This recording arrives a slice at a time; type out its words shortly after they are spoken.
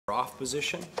off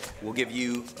position. We'll give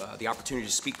you the opportunity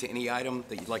to speak to any item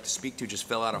that you'd like to speak to. Just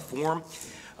fill out a form.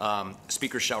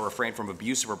 Speakers shall refrain from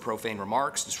abusive or profane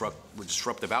remarks,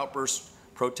 disruptive outbursts,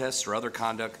 protests, or other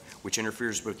conduct which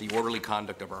interferes with the orderly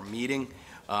conduct of our meeting.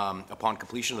 Upon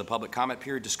completion of the public comment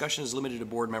period, discussion is limited to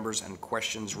board members and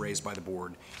questions raised by the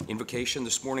board. Invocation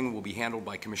this morning will be handled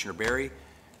by Commissioner Berry.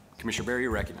 Commissioner Berry,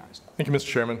 you're recognized. Thank you, Mr.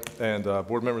 Chairman. And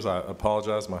board members, I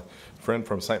apologize. My friend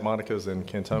from St. Monica's in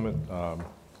Cantonment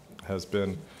has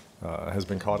been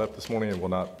caught up this morning and will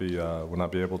not be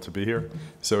able to be here.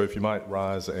 So if you might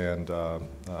rise and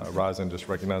just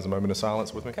recognize a moment of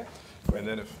silence with me. Okay. And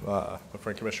then if my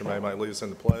friend Commissioner May might lead us in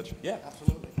the pledge. Yeah,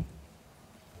 absolutely.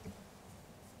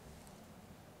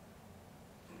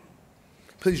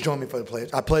 Please join me for the pledge.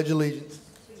 I pledge allegiance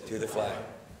to the flag,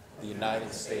 the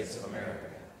United States of America,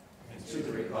 and to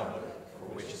the republic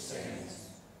for which it stands,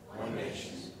 one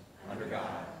nation, under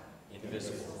God,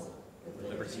 indivisible, with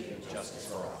liberty and justice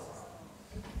for all.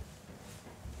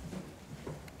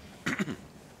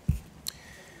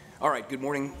 All right, good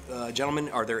morning, gentlemen.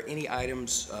 Are there any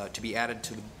items to be added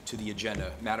to the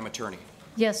agenda? Madam Attorney.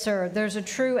 Yes, sir. There's a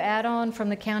true add-on from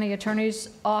the County Attorney's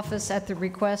Office at the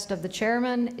request of the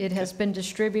chairman. It has been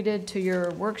distributed to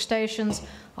your workstations.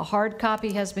 A hard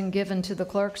copy has been given to the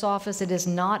clerk's office. It is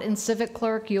not in Civic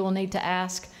Clerk. You will need to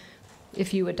ask,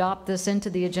 if you adopt this into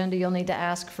the agenda, you'll need to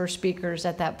ask for speakers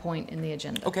at that point in the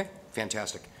agenda. Okay,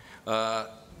 fantastic.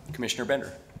 Commissioner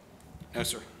Bender? No,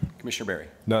 sir. Commissioner Berry?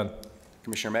 None.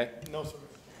 Commissioner May? No, sir.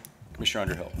 Commissioner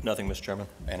Underhill? Nothing, Mr. Chairman.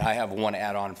 And I have one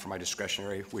add-on for my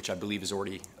discretionary, which I believe is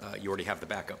already, you already have the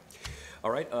backup.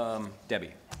 All right,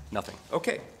 Debbie? Nothing.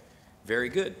 Okay, very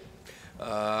good.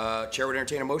 Chair would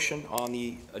entertain a motion on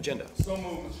the agenda. So moved, Mr.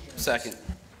 Chairman. Second.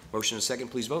 Motion and second,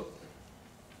 please vote.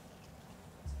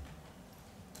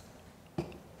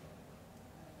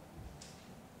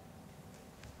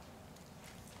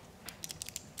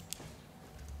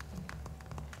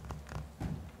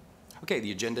 Okay,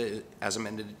 the agenda as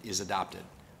amended is adopted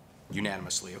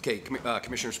unanimously. Okay,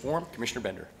 Commissioner's forum, Commissioner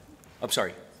Bender. I'm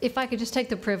sorry. If I could just take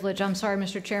the privilege, I'm sorry,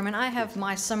 Mr. Chairman. I have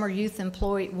my summer youth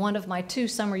employee, one of my 2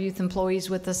 summer youth employees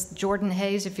with us, Jordan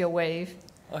Hayes, if you'll wave.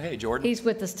 Oh, hey, Jordan. He's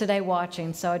with us today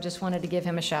watching, so I just wanted to give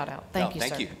him a shout out. Thank you, sir.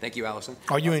 Thank you. Thank you, Allison.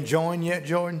 Are you enjoying yet,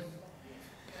 Jordan?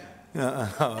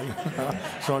 Just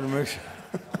wanted to make sure.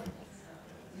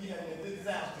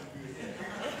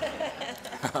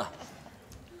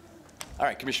 All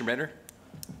right, Commissioner Bender.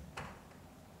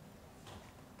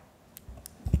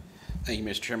 Thank you,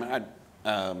 Mr. Chairman.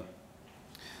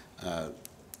 I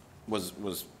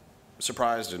was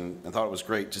surprised and thought it was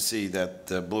great to see that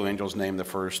the Blue Angels named the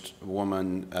first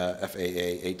woman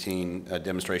FAA 18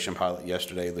 demonstration pilot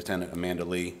yesterday, Lieutenant Amanda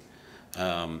Lee.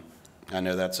 I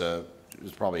know it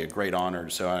was probably a great honor,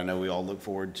 so I know we all look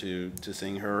forward to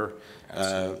seeing her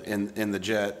in the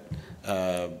jet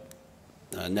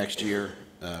next year.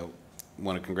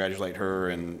 Want to congratulate her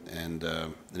and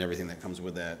everything that comes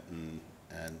with that, and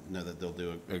know that they'll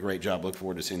do a great job. Look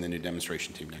forward to seeing the new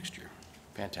demonstration team next year.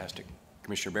 Fantastic.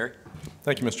 Commissioner Berry?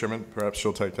 Thank you, Mr. Chairman. Perhaps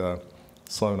she'll take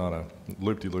Sloan on a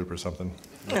loop-de-loop or something.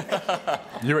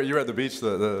 you were at the beach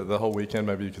the whole weekend.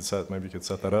 Maybe you could set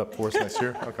that up for us next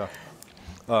year. Okay.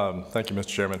 Thank you, Mr.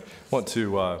 Chairman. I want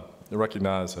to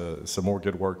recognize some more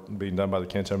good work being done by the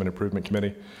Cantonment Improvement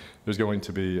Committee. There's going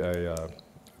to be a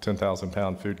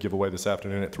 10,000-pound food giveaway this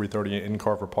afternoon at 3:30 in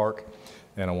Carver Park,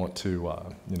 and I want to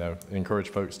encourage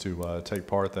folks to take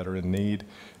part that are in need,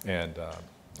 and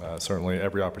certainly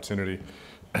every opportunity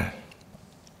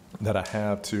that I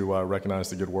have to recognize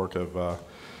the good work of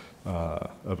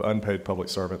unpaid public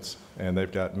servants, and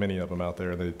they've got many of them out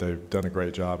there. They've done a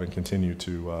great job and continue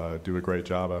to do a great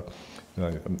job.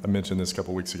 I mentioned this a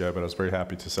couple weeks ago, but I was very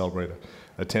happy to celebrate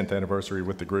a 10th anniversary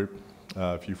with the group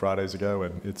a few Fridays ago,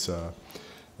 and it's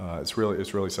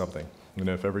really something.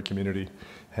 If every community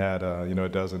had a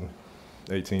dozen,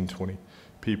 18, 20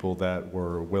 people that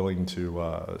were willing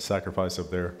to sacrifice of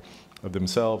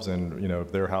themselves and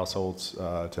of their households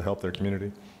to help their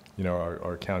community,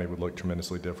 our county would look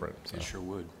tremendously different. So. It sure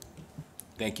would.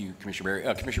 Thank you, Commissioner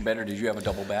Berry. Commissioner Bender, did you have a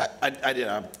double back? I did.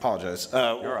 I apologize.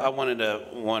 Right. I wanted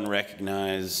to,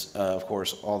 recognize, of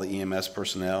course, all the EMS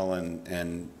personnel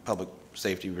and public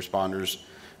safety responders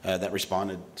that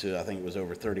responded to, I think it was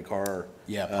over 30 car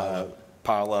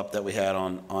pile up that we had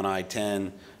on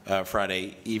I-10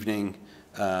 Friday evening.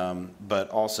 But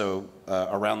also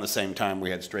around the same time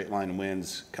we had straight line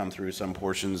winds come through some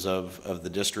portions of the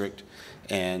district,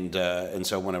 and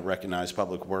so I want to recognize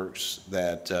Public Works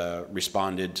that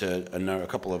responded to a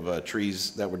couple of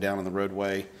trees that were down on the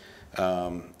roadway,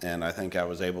 and I think I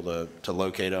was able to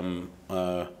locate them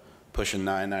pushing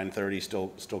 9:30,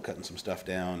 still cutting some stuff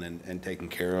down and taking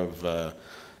care of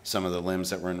some of the limbs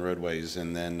that were in roadways.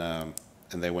 And then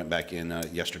and they went back in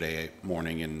yesterday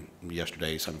morning and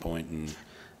yesterday some point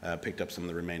and picked up some of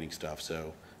the remaining stuff.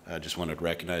 So I just wanted to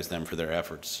recognize them for their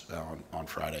efforts on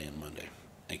Friday and Monday.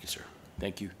 Thank you, sir.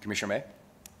 Thank you. Commissioner May?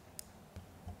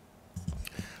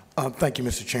 Thank you,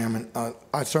 Mr. Chairman.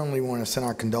 I certainly want to send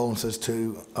our condolences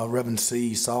to Reverend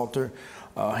C. Salter.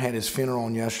 Had his funeral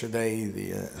on yesterday.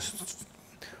 The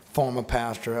former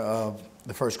pastor of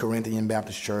the First Corinthian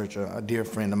Baptist Church, a dear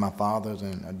friend of my father's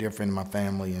and a dear friend of my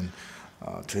family, and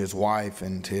to his wife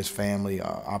and to his family,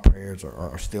 our prayers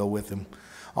are still with him.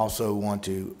 Also want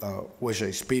to wish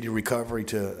a speedy recovery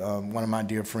to one of my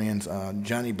dear friends,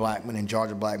 Johnny Blackman and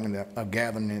Georgia Blackman, that are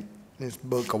gathering at this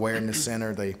book awareness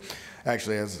center. They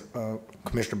actually, as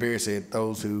Commissioner Berry said,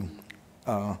 those who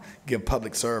give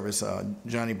public service.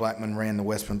 Johnny Blackman ran the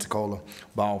West Pensacola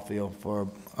ball field for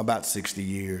about 60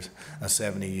 years,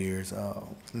 70 years,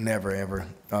 never ever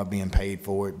being paid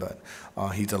for it, but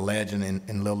he's a legend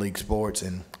in Little League sports,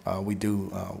 and we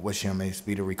do wish him a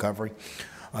speedy recovery.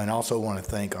 And also want to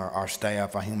thank our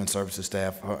staff, our human services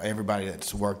staff, everybody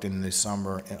that's worked in this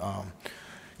summer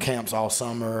camps all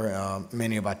summer,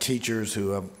 many of our teachers who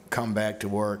have come back to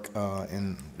work,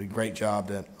 and the great job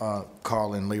that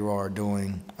Carl and Leroy are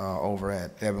doing over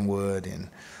at Evanwood and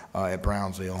at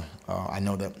Brownsville. I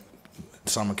know that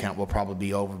summer camp will probably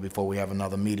be over before we have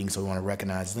another meeting, so we want to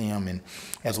recognize them, and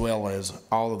as well as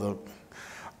all of the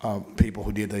people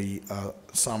who did the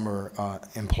summer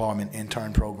employment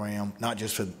intern program, not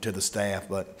just to the staff,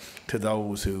 but to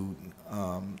those who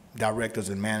directors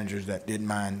and managers that didn't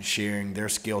mind sharing their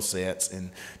skill sets and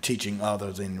teaching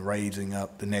others and raising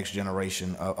up the next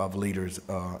generation of leaders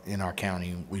in our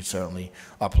county. We certainly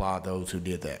applaud those who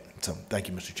did that. So thank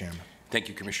you, Mr. Chairman. Thank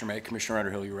you, Commissioner May. Commissioner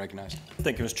Underhill, you're recognized.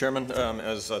 Thank you, Mr. Chairman.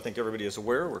 As I think everybody is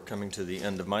aware, we're coming to the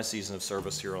end of my season of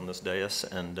service here on this dais,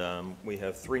 and we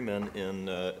have 3 men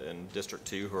in District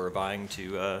 2 who are vying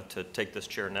to take this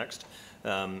chair next.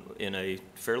 In a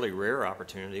fairly rare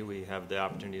opportunity, we have the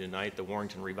opportunity tonight. The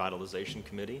Warrington Revitalization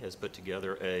Committee has put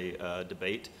together a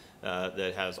debate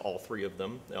that has all 3 of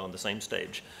them on the same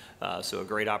stage. So a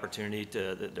great opportunity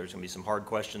there's going to be some hard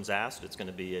questions asked. It's going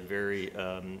to be a very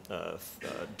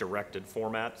directed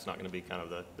format. It's not going to be kind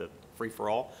of the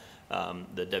free-for-all.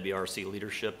 The WRC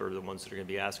leadership are the ones that are going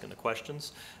to be asking the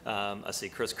questions. I see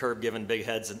Chris Kerb giving big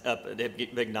heads and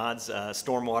big nods.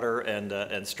 Stormwater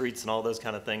and streets and all those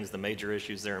kind of things, the major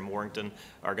issues there in Warrington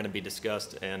are going to be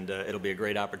discussed, and it'll be a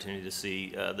great opportunity to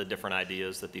see the different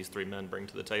ideas that these 3 men bring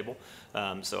to the table.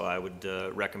 So I would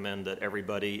recommend that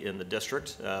everybody in the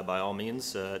district, by all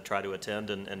means, try to attend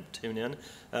and tune in.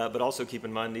 But also keep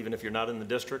in mind, even if you're not in the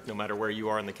district, no matter where you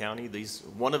are in the county,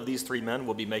 one of these 3 men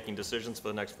will be making decisions for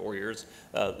the next 4 years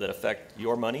that affect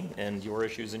your money and your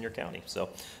issues in your county. So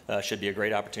should be a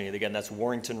great opportunity. Again, that's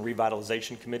Warrington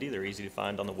Revitalization Committee. They're easy to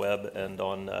find on the web and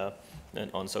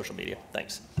on social media.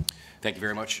 Thanks. Thank you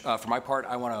very much. For my part,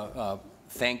 I want to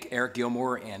thank Eric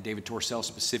Gilmore and David Torcell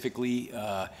specifically.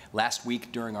 Last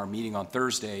week during our meeting on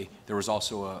Thursday, there was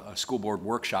also a school board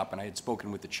workshop, and I had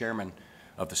spoken with the chairman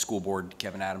of the school board,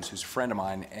 Kevin Adams, who's a friend of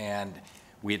mine, and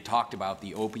we had talked about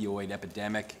the opioid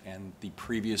epidemic and the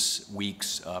previous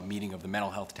week's meeting of the Mental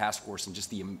Health Task Force, and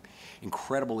just the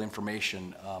incredible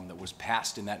information that was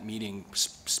passed in that meeting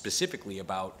specifically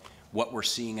about what we're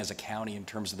seeing as a county in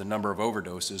terms of the number of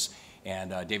overdoses.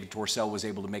 And David Torcell was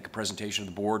able to make a presentation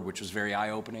to the board, which was very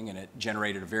eye-opening, and it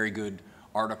generated a very good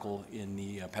article in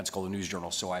the Pensacola News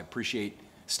Journal. So I appreciate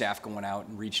staff going out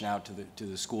and reaching out to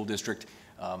the school district.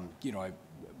 You know,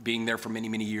 being there for many,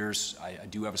 many years, I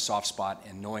do have a soft spot,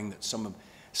 and knowing that some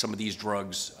of these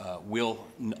drugs will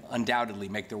undoubtedly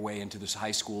make their way into the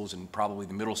high schools and probably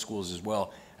the middle schools as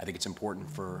well, I think it's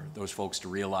important for those folks to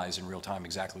realize in real time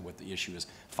exactly what the issue is.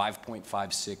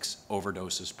 5.56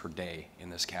 overdoses per day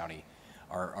in this county.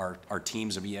 Our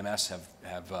teams of EMS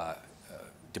have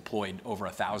deployed over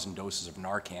 1,000 doses of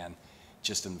Narcan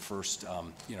just in the first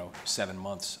 7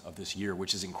 months of this year,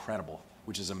 which is incredible,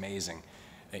 which is amazing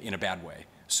in a bad way.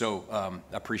 So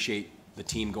appreciate the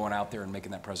team going out there and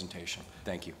making that presentation.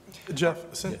 Thank you.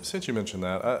 Jeff, since you mentioned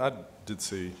that, I did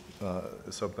see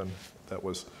something that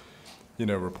was,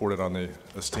 reported on the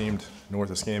esteemed North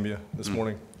Escambia this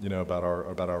morning, about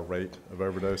our rate of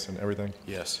overdose and everything.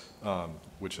 Yes.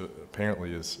 Which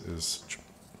apparently is as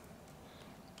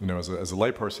a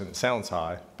layperson, it sounds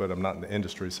high, but I'm not in the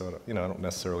industry, so I don't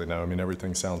necessarily know. I mean,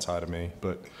 everything sounds high to me,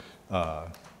 but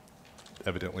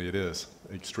evidently it is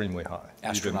extremely high,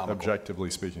 even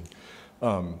objectively speaking.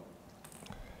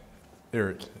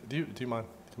 Eric, do you mind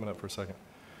coming up for a second?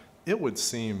 It would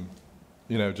seem,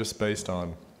 you know, just based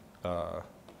on,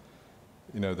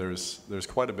 you know, there's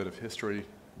quite a bit of history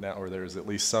now, or there's at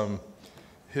least some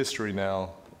history now,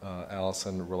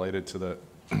 Allison, related to the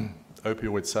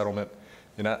opioid settlement.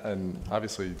 And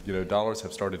obviously, you know, dollars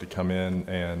have started to come in,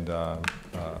 and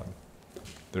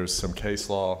there's some case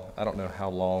law. I don't know how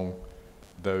long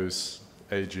those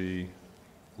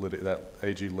that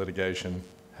AG litigation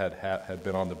had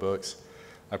been on the books.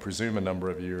 I presume a number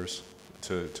of years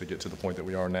to get to the point that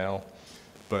we are now.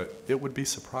 But it would be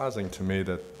surprising to me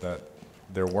that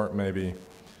there weren't maybe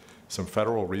some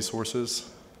federal resources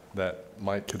that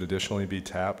could additionally be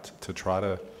tapped to try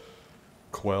to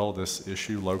quell this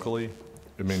issue locally.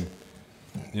 I mean,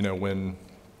 you know, when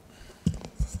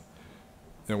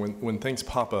things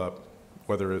pop up,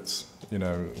 whether it's, you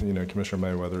know, Commissioner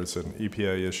May, whether it's an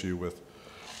EPA issue with,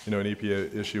 you know, an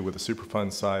EPA issue with a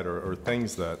Superfund site, or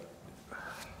things that,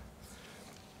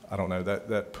 I don't know,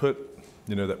 that put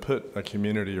a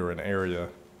community or an area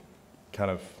kind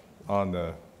of on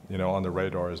the, you know, on the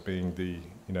radar as being the,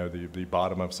 you know, the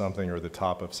bottom of something or the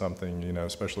top of something, you know,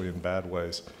 especially in bad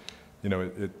ways. You know,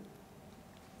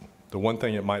 the one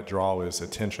thing it might draw is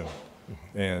attention.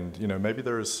 And, you know, maybe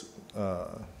there's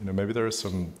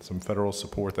some federal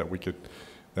support that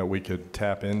we could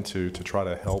tap into to try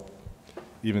to help,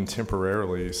 even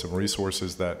temporarily, some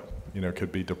resources that, you know,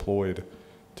 could be deployed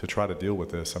to try to deal with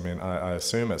this. I mean, I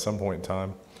assume at some point in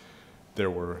time there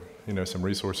were, you know, some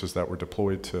resources that were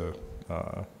deployed to,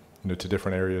 you know, to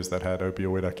different areas that had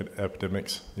opioid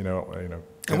epidemics. You know.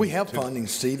 And we have funding,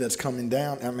 Steve, that's coming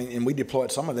down. I mean, and we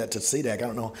deployed some of that to CDAC. I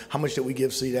don't know how much did we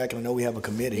give CDAC, and I know we have a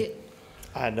committee.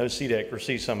 I know CDAC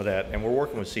received some of that, and we're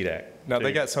working with CDAC. Now,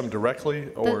 they got some directly,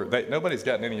 or nobody's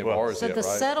gotten any of ours So yet, right? the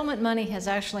settlement money has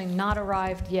actually not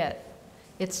arrived yet.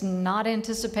 It's not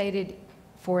anticipated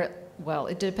for it. Well,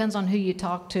 it depends on who you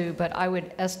talk to, but I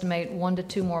would estimate 1 to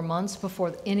 2 more months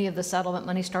before any of the settlement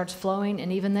money starts flowing,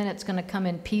 and even then it's going to come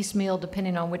in piecemeal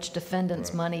depending on which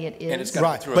defendant's money it is. And it's got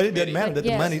Right, through a but it doesn't committee. matter that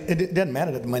the money. It doesn't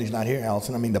matter that the money's not here,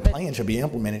 Allison. I mean, the plan should be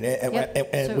implemented.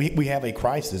 And So- we have a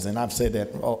crisis, and I've said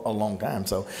that a long time.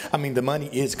 So, I mean, the money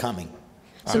is coming.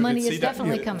 So money Did is CDAC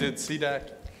definitely coming. Did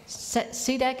CDAC?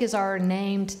 CDAC is our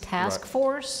named task Right.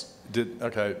 force.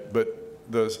 Okay, but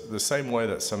the same way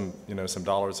that some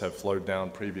dollars have flowed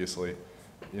down previously,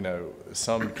 you know,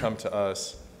 some come to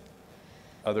us,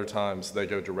 other times they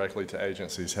go directly to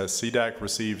agencies. Has CDAC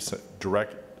received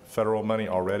direct federal money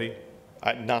already?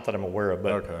 Not that I'm aware of,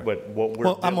 but, Okay. but what we're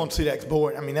Well, I'm doing- on CDAC's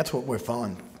board. I mean, that's what we're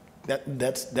funding.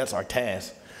 That's our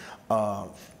task, to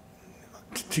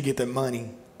get the money.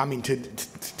 I mean, to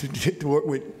work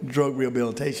with drug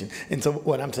rehabilitation. And so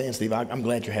what I'm saying, Steve, I'm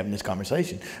glad you're having this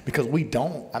conversation, because we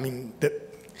don't, I mean,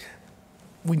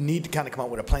 we need to kind of come up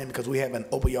with a plan, because we have an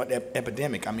opioid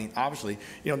epidemic. I mean, obviously,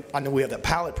 you know, I know we have that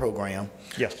pilot program.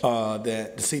 Yes. That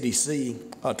the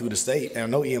CDC through the state, and I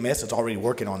know EMS is already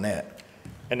working on that.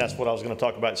 And that's what I was going to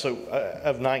talk about. So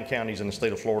of 9 counties in the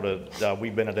state of Florida,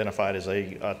 we've been identified as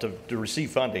to receive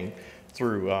funding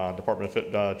through Department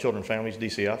of Children and Families,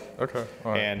 DCF. Okay,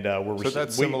 all right. And So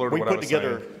that's similar to we what I put was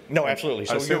together. saying. No, absolutely.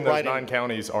 I So assume you're those right. 9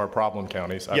 counties are problem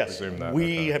counties. I Yes, presume that. we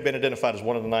Okay. have been identified as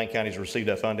one of the 9 counties to receive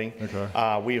that funding.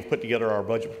 Okay. We have put together our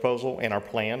budget proposal and our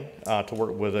plan to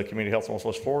work with Community Health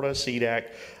Northwest Florida, CDAC,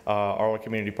 our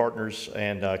community partners,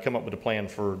 and come up with a plan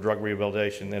for drug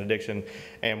rehabilitation and addiction.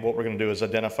 And what we're going to do is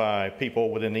identify people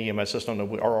within the EMS system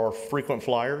that are our frequent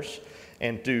flyers,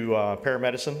 and do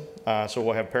paramedicine. So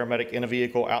we'll have paramedic in a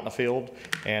vehicle out in the field,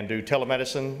 and do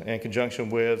telemedicine in conjunction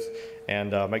with,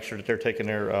 and make sure that they're taking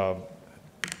their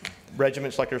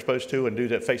regiments like they're supposed to, and do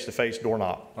that face-to-face door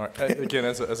knock. All right. Again,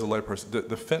 as a layperson,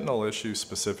 the fentanyl issue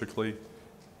specifically,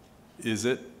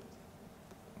 it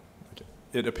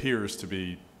appears to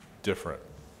be different.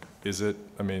 Is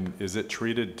it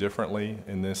treated differently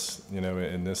in this,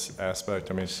 in this aspect?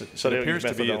 I mean, So it they appears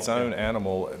use to be its own methadone,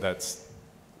 animal that's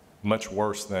much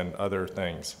worse than other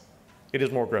things. It is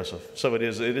more aggressive. So it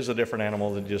is a different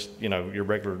animal than just, your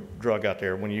regular drug out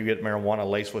there. When you get marijuana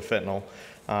laced with fentanyl,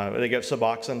 they get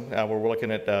Suboxone. We're looking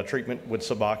at treatment with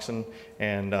Suboxone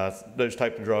and those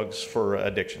type of drugs for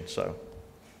addiction. So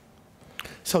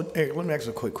Eric, let me ask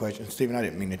you a quick question. Stephen, I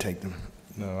didn't mean to take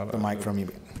the mic from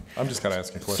you. I'm just kind of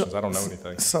asking questions. I don't know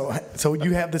anything. So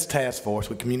you have this task force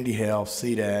with Community Health,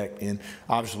 CDAC, and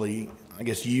obviously, I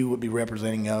guess you would be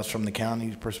representing us from the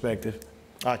county's perspective.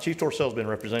 Chief Torcell's been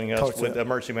representing us Torcell. with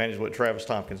emergency management with Travis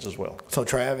Tompkins as well. So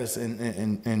Travis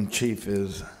and Chief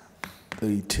is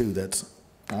the two that's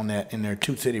on that, and they're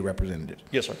 2 city representatives.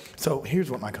 Yes, sir. So here's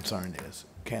what my concern is,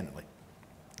 candidly.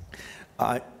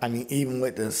 I mean, even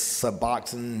with the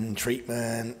Suboxone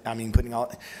treatment, I mean,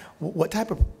 what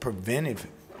type of preventive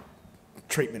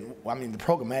treatment, I mean, the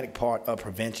programmatic part of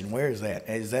prevention, where is that?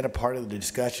 Is that a part of the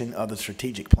discussion of the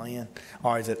strategic plan,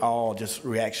 or is it all just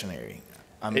reactionary?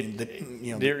 I mean,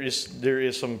 There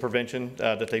is some prevention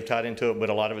that they've tied into it,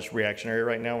 but a lot of it's reactionary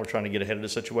right now. We're trying to get ahead of the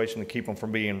situation to keep them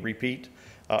from being repeat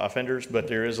offenders, but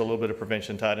there is a little bit of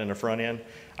prevention tied in the front end.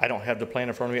 I don't have the plan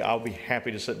in front of me. I'll be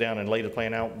happy to sit down and lay the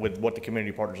plan out with what the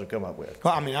community partners have come up with.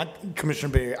 Well, I mean,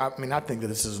 Commissioner Berry, I think that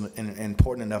this is an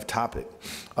important enough topic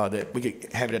that we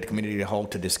could have it at the community whole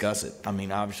to discuss it. I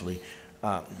mean, obviously,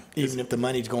 even if the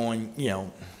money's going,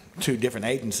 to a different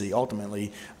agency,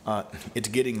 ultimately, it's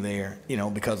getting there,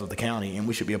 because of the county, and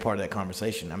we should be a part of that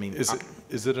conversation. I mean,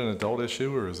 is it an adult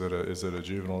issue, or is it a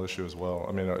juvenile issue as well?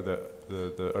 I mean,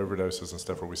 the overdoses and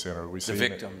stuff, are we seeing The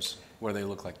victims, what do they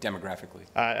look like demographically?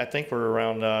 I think we're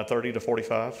around 30 to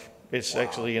 45. It's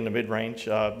actually in the mid-range.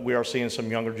 We are seeing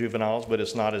some younger juveniles, but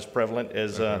it's not as prevalent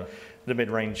as the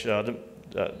mid-range, 30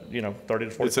 to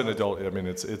 45. It's an adult, I mean,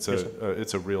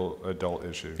 it's a real adult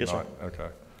issue. Yes, sir. Okay.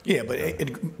 yeah,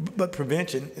 but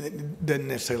prevention doesn't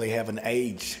necessarily have an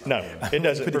age. No, it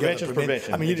doesn't. Put together Prevention's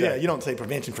prevention. I mean, Exactly. you don't say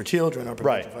prevention for children or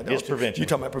prevention Right, for it's adults. prevention. You're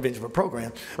talking about prevention for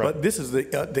programs. Right. But this is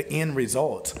the end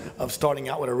result of starting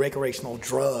out with a recreational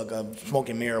drug, of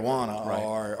smoking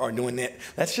marijuana or doing that.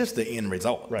 That's just the end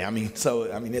result. Right. I mean,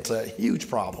 it's a huge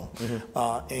problem.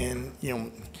 And,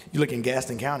 you look in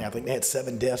Gaston County, I think they had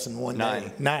 7 deaths in one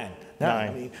day. Nine.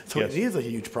 I mean, so Yes. it is a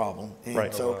huge problem. And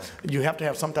Right. so you have to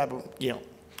have some type of,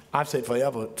 I've said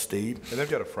forever, Steve. And they've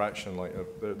got a fraction, like,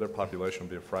 their population would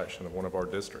be a fraction of one of our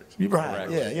districts. You're right.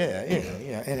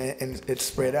 Yeah. And it's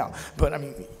spread out. But I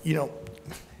mean,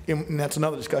 and that's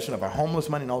another discussion of our homeless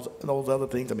money and those other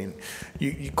things. I mean,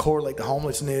 you correlate the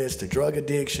homelessness to drug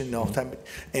addiction,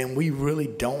 and we really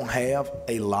don't have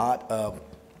a lot of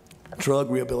drug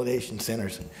rehabilitation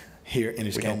centers here in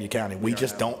Escambia County. We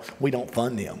just don't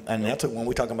fund them. And that's when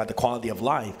we're talking about the quality of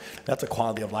life, that's a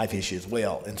quality of life issue as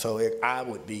well. And so I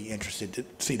would be interested to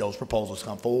see those proposals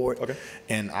come forward. Okay.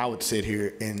 And I would sit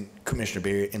here and Commissioner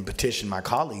Berry and petition my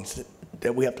colleagues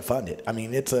that we have to fund it. I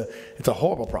mean, it's a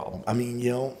horrible problem. I mean,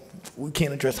 we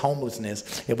can't address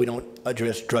homelessness if we don't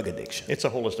address drug addiction. It's a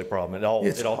holistic problem. It all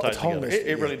ties together.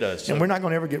 It really does. And we're not going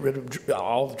to ever get rid of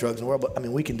all the drugs in the world, but I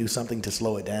mean, we can do something to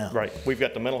slow it down. Right. We've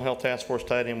got the mental health task force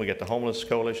tied in. We got the homeless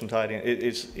coalition tied in. It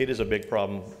is a big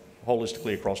problem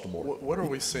holistically across the board. What are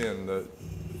we seeing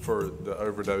for the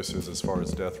overdoses as far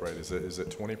as death rate? Is it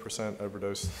 20%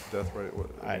 overdose death rate?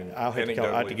 I'll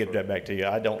have to get that back to you.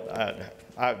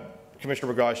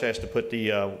 Commissioner Burgash asked to put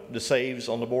the saves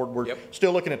on the board. We're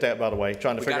still looking at that, by the way,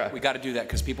 trying to figure out. We got to do that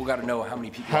because people got to know how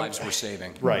many lives we're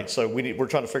saving. Right. So we're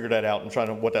trying to figure that out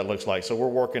and what that looks like. So we're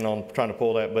working on trying to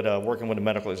pull that, but working with the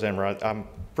medical examiner, I'm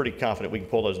pretty confident we can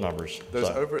pull those numbers. Those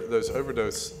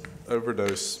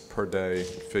overdose per day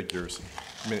figures,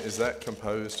 I mean, is that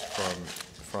composed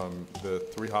from the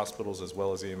 3 hospitals as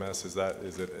well as EMS?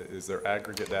 Is there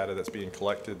aggregate data that's being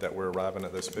collected that we're arriving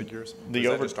at those figures? Is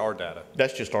that just our data?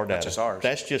 That's just our data. That's just ours.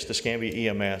 That's just the Escambia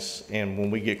EMS. And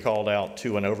when we get called out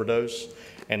to an overdose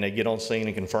and they get on scene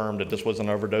and confirm that this was an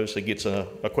overdose, it gets a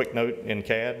quick note in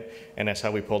CAD, and that's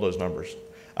how we pull those numbers.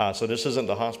 So this isn't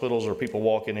the hospitals or people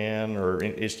walking in, or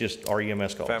it's just our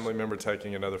EMS calls. Family member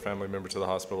taking another family member to the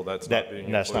hospital, that's not being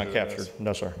included. That's not captured.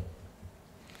 No, sir.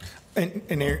 And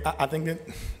there, I think that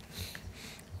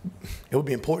it would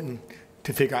be important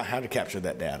to figure out how to capture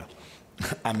that data.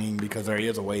 I mean, because there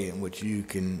is a way in which you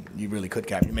really could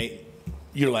capture. You may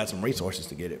utilize some resources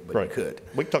to get it, but you could.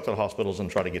 We can talk to the hospitals and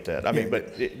try to get that. I mean,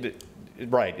 but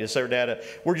right, it's their data.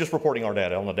 We're just reporting our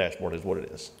data on the dashboard is what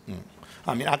it is.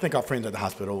 I mean, I think our friends at the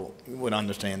hospital would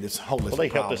understand this holistic problem. Well, they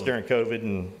helped us during COVID,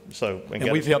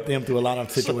 and we've helped them through a lot of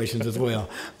situations as well.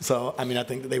 So, I mean, I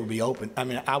think that they would be open. I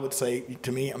mean, I would say,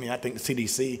 to me, I mean, I think the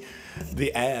CDC,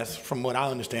 the ask, from what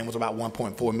I understand, was about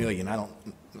 1.4 million. I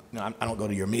don't go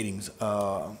to your meetings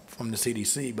from the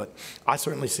CDC, but I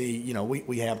certainly see,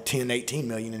 we have 10, 18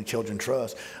 million in Children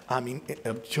Trust. I mean,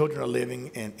 if children are living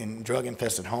in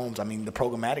drug-infested homes, I mean, the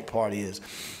programmatic part is,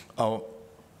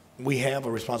 we have a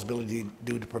responsibility to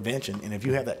do the prevention. And if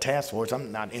you have that task force,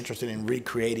 I'm not interested in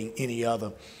recreating any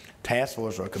other task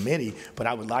force or committee, but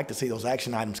I would like to see those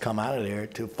action items come out of there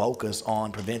to focus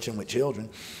on prevention with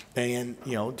children and,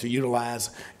 to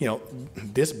utilize,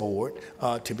 this board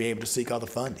to be able to seek other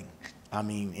funding. I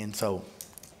mean, and so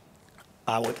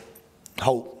I would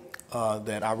hope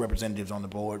that our representatives on the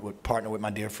board would partner with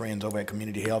my dear friends over at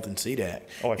Community Health and CDAC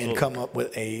and come up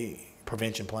with a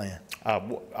prevention plan.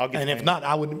 And if not,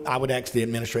 I would ask the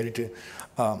administrator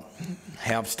to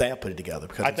have staff put it together,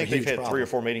 because I think they've had 3 or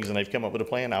 4 meetings and they've come up with a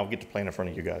plan. I'll get the plan in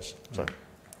front of you guys. So,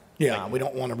 yeah, we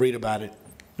don't want to read about it.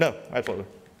 no, absolutely.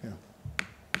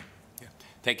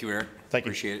 Thank you, Eric. Thank you.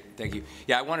 Appreciate it. Thank you.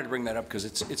 Yeah, I wanted to bring that up because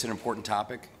it's an important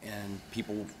topic and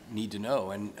people need to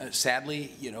know. And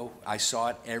sadly, you know, I saw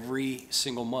it every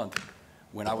single month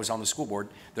when I was on the school board.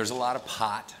 There's a lot of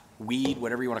pot, weed,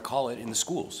 whatever you want to call it, in the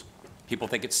schools. People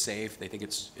think it's safe. They think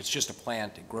it's just a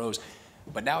plant. It grows.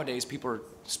 But nowadays, people are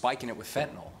spiking it with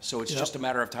fentanyl. So it's just a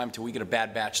matter of time till we get a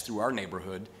bad batch through our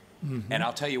neighborhood. And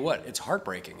I'll tell you what, it's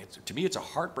heartbreaking. To me, it's a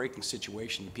heartbreaking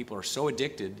situation. People are so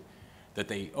addicted that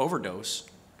they overdose.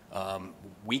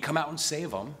 We come out and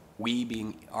save them, we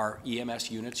being our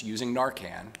EMS units using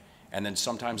Narcan, and then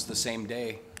sometimes the same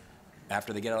day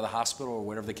after they get out of the hospital or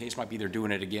whatever the case might be, they're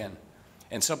doing it again.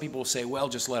 And some people will say, well,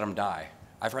 just let them die.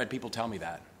 I've had people tell me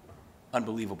that.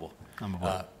 Unbelievable.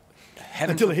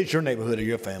 Until it hits your neighborhood or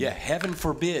your family. Yeah, heaven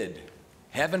forbid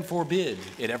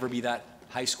it ever be that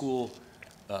high school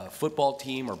football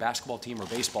team or basketball team or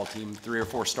baseball team, 3 or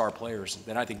 4 star players.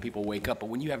 Then I think people wake up. But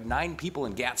when you have 9 people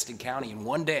in Gadsden County in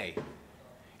one day,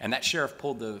 and that sheriff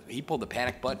pulled the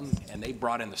panic button, and they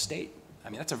brought in the state. I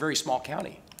mean, that's a very small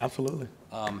county. Absolutely.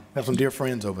 Have some dear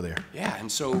friends over there. Yeah, and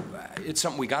so it's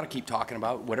something we got to keep talking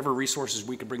about. Whatever resources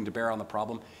we could bring to bear on the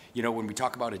problem. You know, when we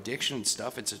talk about addiction and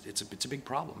stuff, it's a big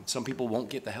problem. Some people won't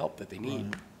get the help that they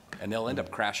need, and they'll end up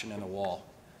crashing in a wall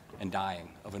and dying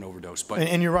of an overdose. But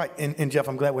And you're right. And Jeff,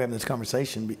 I'm glad we're having this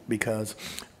conversation because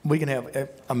we can have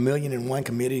 1,000,001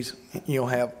 committees, you know,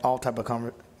 have all type of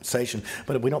conversation.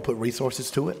 But if we don't put resources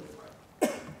to it,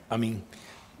 I mean,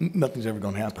 nothing's ever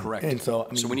going to happen. Correct. And so, I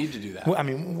mean, so we need to do that. Well, I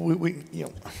mean, we you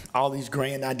know, all these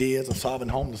grand ideas of solving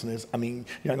homelessness, I mean,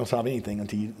 you're not going to solve anything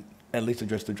until you at least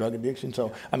address the drug addiction.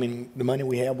 So, I mean, the money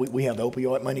we have the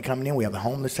opioid money coming in. We have the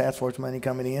homeless task force money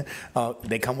coming in.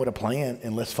 They come with a plan,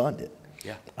 and let's fund it.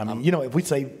 Yeah. I mean, you know, if we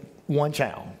save 1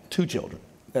 child, 2 children,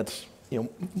 that's, you know,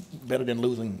 better than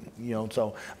losing, you know.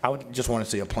 So I would just want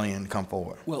to see a plan come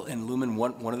forward. Well, and Lumen,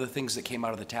 one of the things that came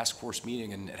out of the task force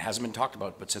meeting, and it hasn't been talked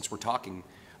about, but since we're talking,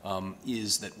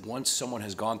 is that once someone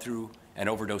has gone through an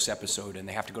overdose episode and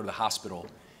they have to go to the hospital,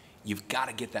 you've got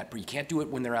to get that. You can't do it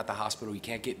when they're at the hospital. You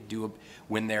can't do it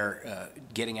when they're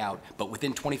getting out. But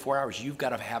within 24 hours, you've got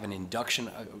to have an induction.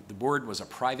 The word was a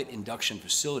private induction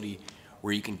facility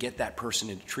where you can get that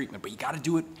person into treatment. But you got to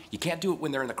do it. You can't do it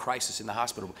when they're in the crisis in the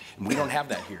hospital. And we don't have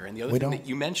that here. And the other thing that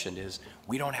you mentioned is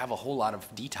we don't have a whole lot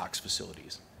of detox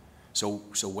facilities. So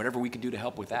whatever we can do to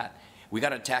help with that, we got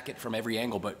to attack it from every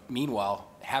angle. But meanwhile,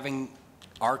 having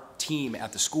our team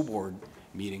at the school board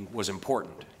meeting was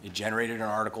important. It generated an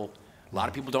article. A lot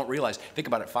of people don't realize. Think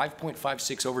about it, 5.56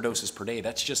 overdoses per day.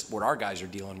 That's just what our guys are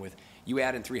dealing with. You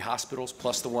add in 3 hospitals,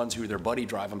 plus the ones who their buddy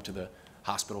drive them to the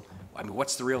hospital. I mean,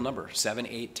 what's the real number? 7,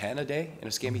 8, 10 a day in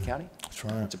Escambia County? That's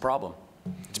right. It's a problem.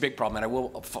 It's a big problem. And I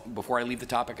will, before I leave the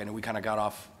topic, I know we kind of got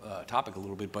off topic a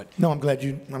little bit, but No, I'm glad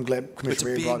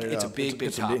Commissioner Berry brought it up. it's a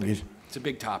big topic. issue. It's a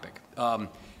big topic.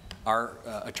 Our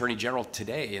Attorney General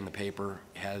today in the paper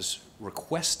has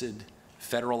requested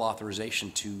federal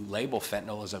authorization to label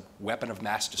fentanyl as a weapon of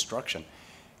mass destruction.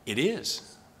 It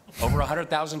is. Over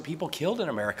 100,000 people killed in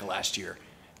America last year.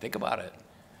 Think about it.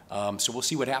 So we'll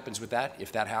see what happens with that.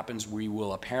 If that happens, we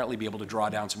will apparently be able to draw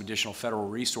down some additional federal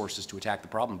resources to attack the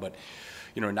problem. But,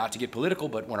 you know, not to get political,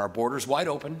 but when our border's wide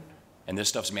open and this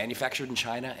stuff's manufactured in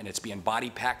China and it's being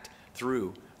body packed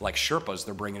through like Sherpas,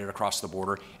 they're bringing it across the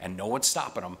border and no one's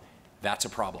stopping them, that's a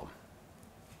problem.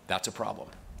 That's a problem.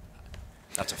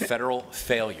 That's a federal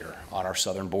failure on our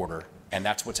southern border, and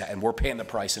that's what's and we're paying the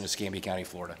price in Escambia County,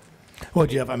 Florida. Well,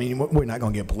 Jeff, I mean, we're not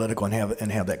going to get political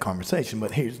and have that conversation,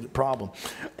 but here's the problem.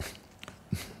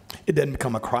 It doesn't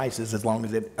become a crisis as long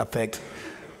as it affects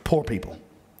poor people.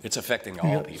 It's affecting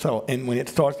all people. So, and when it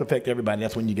starts to affect everybody,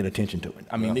 that's when you get attention to it.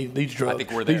 I mean, these drugs. I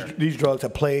think we're there. These drugs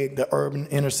have plagued the urban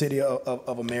inner city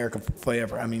of America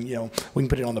forever. I mean, you know, we can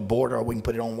put it on the border, or we can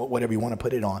put it on whatever you want to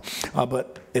put it on.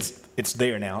 But it's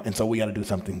there now, and so we got to do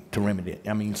something to remedy it.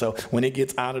 I mean, so when it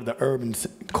gets out of the urban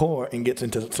core and gets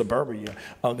into suburbia,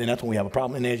 then that's when we have a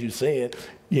problem. And as you said,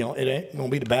 you know, it ain't going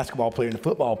to be the basketball player and the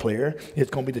football player.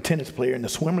 It's going to be the tennis player and the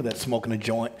swimmer that's smoking a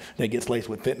joint that gets laced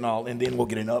with fentanyl, and then we'll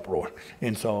get an uproar.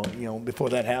 And so, you know, before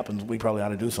that happens, we probably ought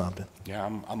to do something. Yeah,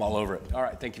 I'm all over it. All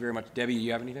right, thank you very much. Debbie, do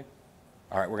you have anything?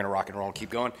 All right, we're going to rock and roll and keep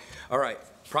going. All right,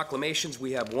 proclamations.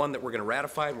 We have 1 that we're going to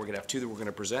ratify, and we're going to have 2 that we're going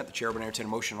to present. The chair will entertain a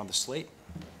motion on the slate.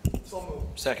 So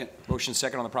moved. Second. Motion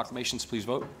second on the proclamations. Please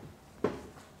vote.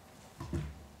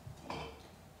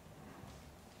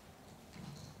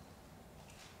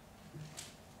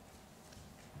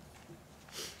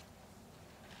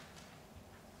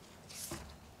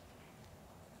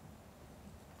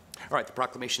 All right, the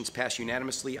proclamations pass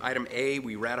unanimously. Item A,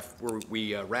 we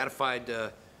ratified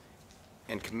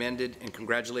and commended and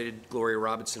congratulated Gloria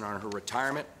Robinson on her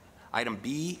retirement. Item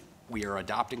B, we are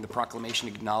adopting the proclamation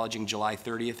acknowledging July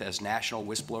 30th as National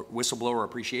Whistleblower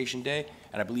Appreciation Day,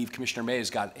 and I believe Commissioner May has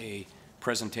got a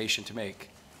presentation to make.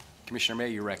 Commissioner May,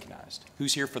 you're recognized.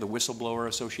 Who's here for the Whistleblower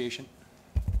Association?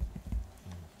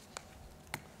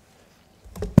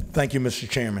 Thank you, Mr.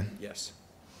 Chairman. Yes.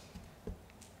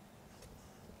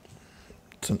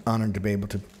 It's an honor to be able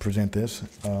to present this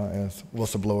as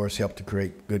whistleblowers help to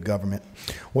create good government.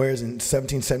 Whereas in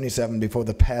 1777, before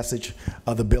the passage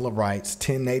of the Bill of Rights,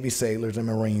 10 Navy sailors and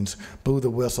Marines blew the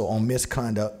whistle on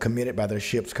misconduct committed by their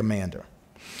ship's commander.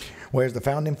 Whereas the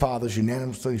Founding Fathers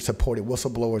unanimously supported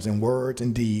whistleblowers in words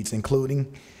and deeds,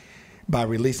 including by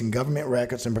releasing government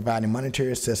records and providing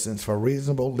monetary assistance for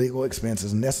reasonable legal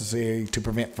expenses necessary to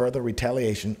prevent further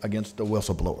retaliation against the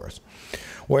whistleblowers.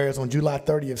 Whereas on July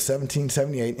 30th,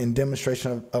 1778, in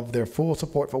demonstration of their full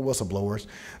support for whistleblowers,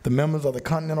 the members of the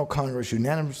Continental Congress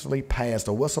unanimously passed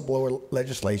a whistleblower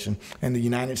legislation in the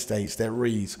United States that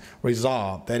reads,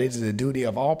 resolved that it is the duty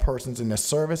of all persons in the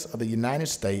service of the United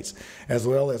States, as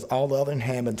well as all the other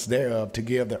inhabitants thereof, to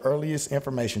give the earliest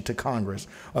information to Congress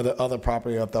or the other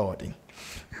proper authority.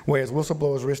 Whereas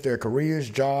whistleblowers risk their careers,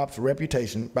 jobs,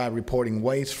 reputation by reporting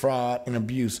waste, fraud, and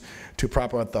abuse to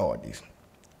proper authorities.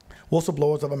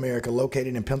 Whistleblowers of America,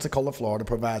 located in Pensacola, Florida,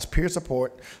 provides peer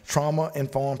support,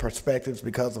 trauma-informed perspectives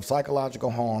because of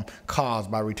psychological harm caused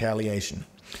by retaliation.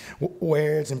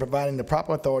 Whereas in providing the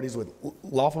proper authorities with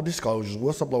lawful disclosures,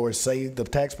 whistleblowers save the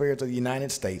taxpayers of the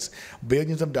United States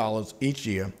billions of dollars each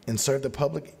year and serve the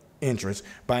public interest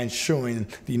by ensuring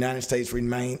the United States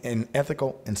remain an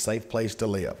ethical and safe place to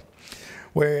live.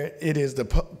 Where it is the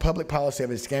public policy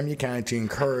of Escambia County to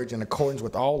encourage, in accordance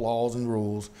with all laws and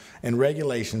rules and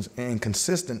regulations and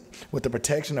consistent with the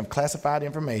protection of classified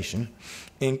information,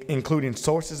 including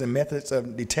sources and methods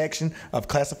of detection of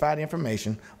classified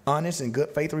information, honest and good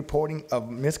faith reporting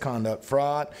of misconduct,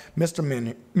 fraud,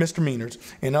 misdemeanors,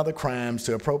 and other crimes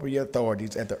to appropriate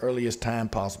authorities at the earliest time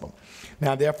possible.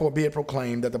 Now therefore be it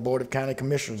proclaimed that the Board of County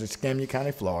Commissioners of Escambia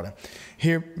County, Florida,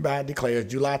 hereby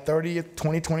declares July 30th,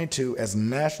 2022 as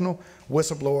National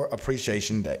Whistleblower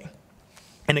Appreciation Day,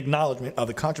 an acknowledgement of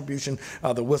the contribution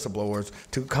of the whistleblowers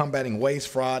to combating waste,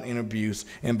 fraud, and abuse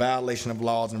in violation of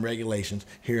laws and regulations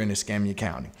here in Escambia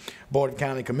County. Board of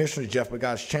County Commissioners, Jeff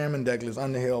Bagosh, Chairman, Douglas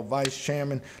Underhill, Vice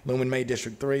Chairman, Lumen May,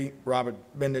 District 3, Robert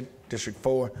Bender, District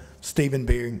 4, Stephen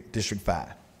Beard, District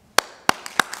 5.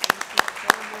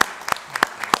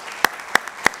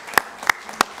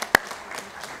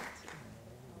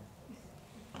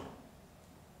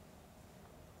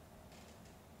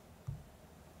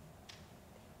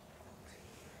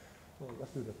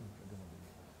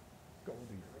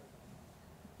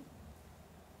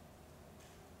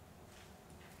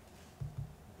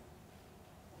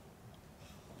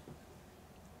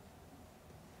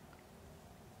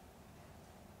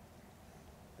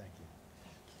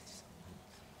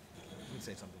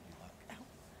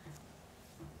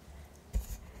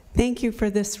 Thank you for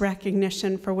this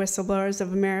recognition for whistleblowers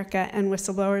of America and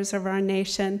whistleblowers of our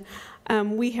nation.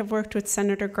 We have worked with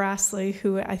Senator Grassley,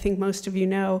 who I think most of you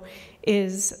know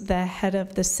is the head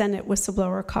of the Senate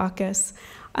Whistleblower Caucus.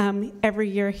 Every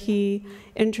year he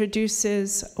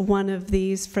introduces one of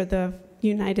these for the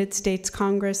United States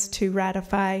Congress to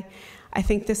ratify. I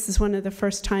think this is one of the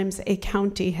first times a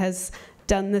county has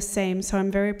done the same, so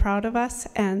I'm very proud of us,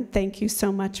 and thank you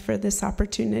so much for this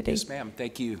opportunity. Yes, ma'am.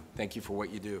 Thank you. Thank you for what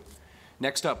you do.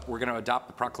 Next up, we're going to adopt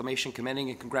the proclamation commending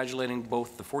and congratulating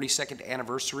both the 42nd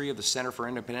anniversary of the Center for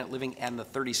Independent Living and the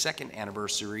 32nd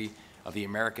anniversary of the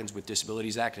Americans with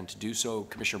Disabilities Act, and to do so,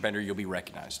 Commissioner Bender, you'll be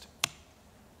recognized.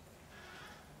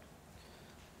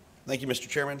 Thank you, Mr.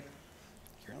 Chairman.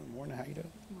 Carolyn, morning. How you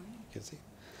doing? Morning. Good to see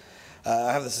you.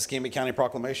 I have this Escambia County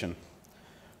proclamation.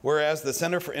 Whereas the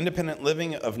Center for Independent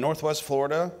Living of Northwest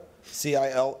Florida,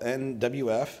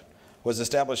 CILNWF, was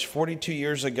established 42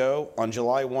 years ago on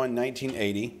July 1,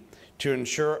 1980, to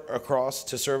ensure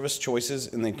across-to-service choices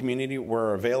in the community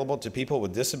were available to people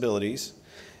with disabilities.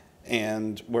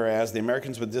 And whereas the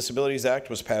Americans with Disabilities Act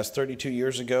was passed 32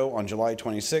 years ago on July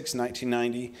 26,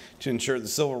 1990, to ensure the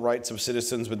civil rights of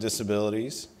citizens with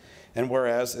disabilities. And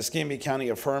whereas Escambia County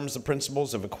affirms the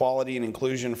principles of equality and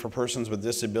inclusion for persons with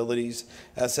disabilities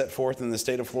as set forth in the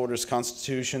state of Florida's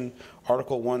Constitution,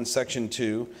 Article 1, Section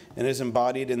 2, and is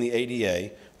embodied in the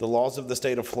ADA, the laws of the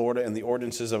state of Florida, and the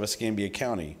ordinances of Escambia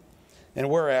County. And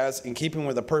whereas, in keeping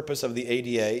with the purpose of the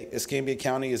ADA, Escambia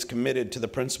County is committed to the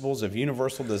principles of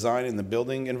universal design in the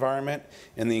building environment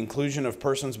and the inclusion of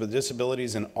persons with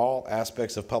disabilities in all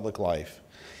aspects of public life.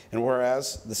 And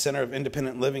whereas the Center of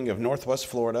Independent Living of Northwest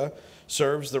Florida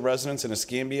serves the residents in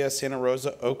Escambia, Santa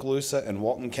Rosa, Okaloosa, and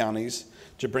Walton counties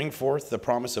to bring forth the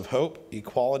promise of hope,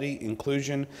 equality,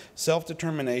 inclusion,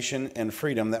 self-determination, and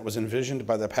freedom that was envisioned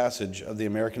by the passage of the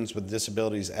Americans with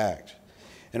Disabilities Act.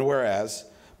 And whereas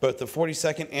both the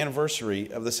 42nd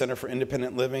anniversary of the Center for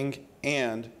Independent Living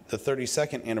and the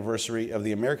 32nd anniversary of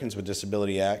the Americans with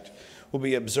Disability Act will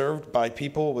be observed by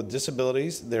people with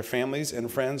disabilities, their families,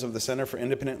 and friends of the Center for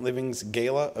Independent Living's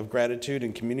Gala of Gratitude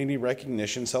and Community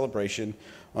Recognition celebration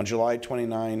on July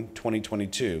 29,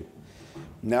 2022.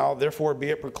 Now, therefore, be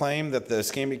it proclaimed that the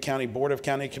Escambia County Board of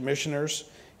County Commissioners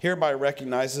hereby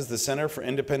recognizes the Center for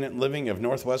Independent Living of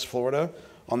Northwest Florida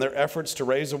on their efforts to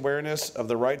raise awareness of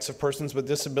the rights of persons with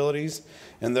disabilities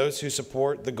and those who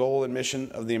support the goal and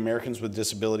mission of the Americans with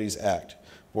Disabilities Act.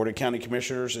 Board of County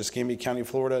Commissioners, Escambia County,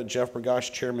 Florida, Jeff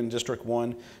Bergosh, Chairman, District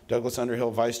 1, Douglas Underhill,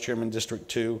 Vice Chairman, District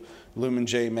 2, Lumen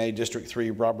J. May, District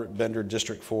 3, Robert Bender,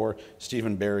 District 4,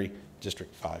 Stephen Berry,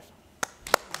 District 5.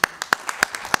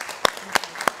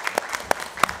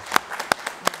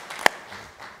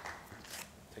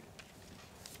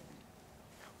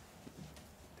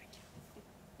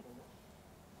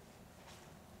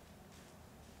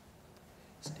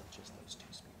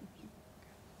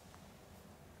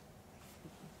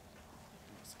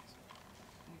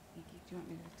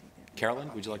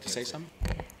 Carolyn, would you like to say something?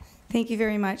 Thank you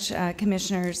very much,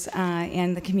 Commissioners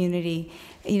and the community.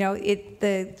 You know,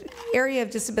 the area of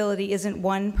disability isn't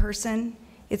one person,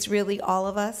 it's really all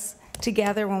of us.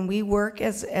 Together, when we work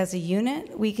as a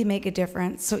unit, we can make a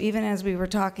difference. So even as we were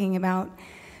talking about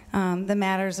the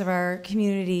matters of our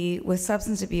community with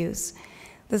substance abuse,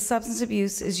 the substance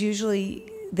abuse is usually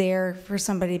there for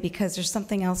somebody because there's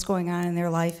something else going on in their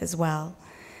life as well.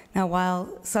 Now,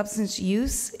 while substance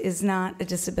use is not a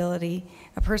disability,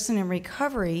 a person in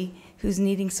recovery who's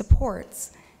needing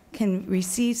supports can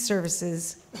receive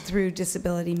services through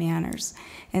disability manners.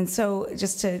 And so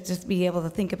just to be able to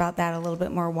think about that a little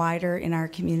bit more wider in our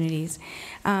communities.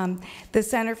 The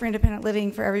Center for Independent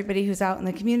Living, for everybody who's out in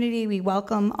the community, we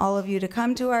welcome all of you to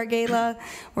come to our gala.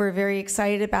 We're very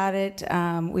excited about it.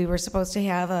 We were supposed to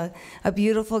have a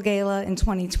beautiful gala in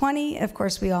 2020. Of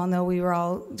course, we all know we were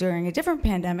all during a different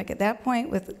pandemic at that point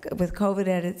with COVID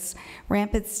at its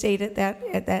rampant state at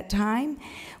that time.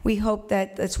 We hope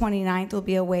that the 29th will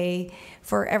be a way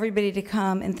for everybody to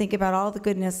come and think about all the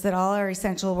goodness that all our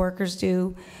essential workers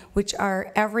do, which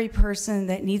are every person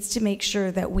that needs to make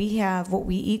sure that we have what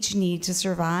we each need to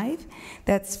survive.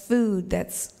 That's food,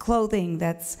 that's clothing,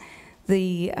 that's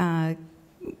the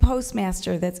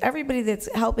postmaster, that's everybody that's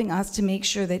helping us to make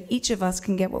sure that each of us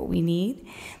can get what we need.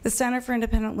 The Center for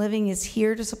Independent Living is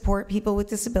here to support people with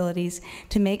disabilities,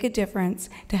 to make a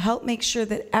difference, to help make sure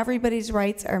that everybody's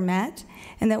rights are met,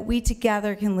 and that we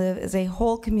together can live as a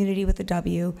whole community with a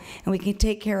W, and we can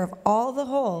take care of all the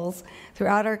holes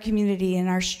throughout our community and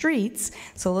our streets.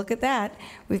 So look at that.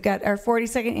 We've got our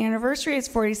 42nd anniversary, it's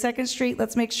 42nd Street.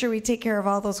 Let's make sure we take care of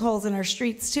all those holes in our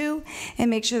streets too, and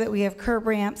make sure that we have curb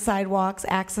ramps, sidewalks,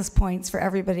 access points for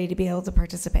everybody to be able to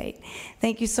participate.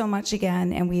 Thank you so much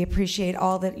again, and we appreciate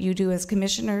all that you do as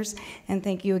commissioners, and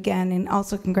thank you again, and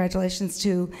also congratulations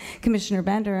to Commissioner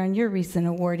Bender on your recent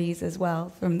awardees as well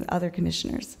from the other commissioners.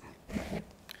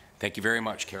 Thank you very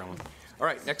much, Carolyn. All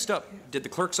right, next up, did the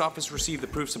clerk's office receive the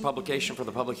proofs of publication for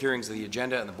the public hearings of the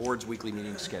agenda and the board's weekly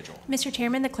meeting schedule? Mr.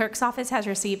 Chairman, the clerk's office has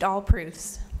received all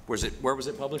proofs. Where was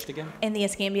it published again? In the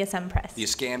Escambia Sun Press. The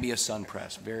Escambia Sun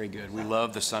Press. Very good. We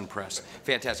love the Sun Press.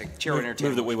 Fantastic. Chair will entertain.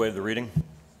 Move that we waive the reading.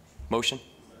 Motion?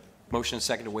 Motion and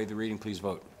second to waive the reading. Please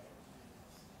vote.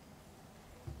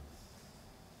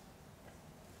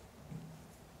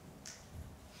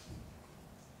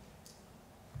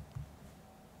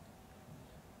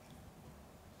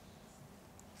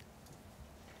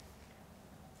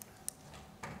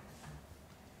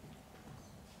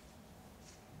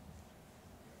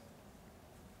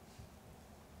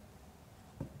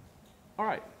 All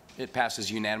right, it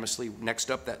passes unanimously. Next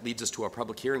up, that leads us to our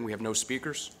public hearing. We have no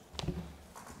speakers.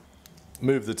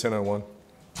 Move the 1001.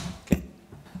 Okay.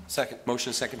 Second. Motion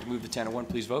and second to move the 1001.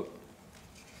 Please vote.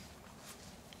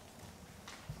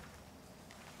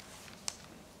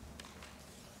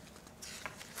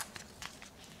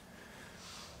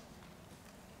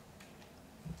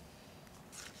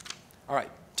 All right,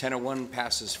 1001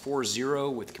 passes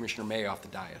 4-0 with Commissioner May off the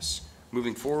dais.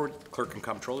 Moving forward, Clerk and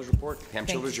Comptroller's report. Pam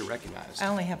Childers, you're recognized. I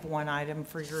only have one item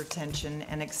for your attention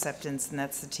and acceptance, and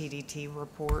that's the TDT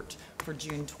report for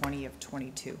June 20 of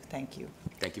 22. Thank you.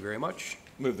 Thank you very much.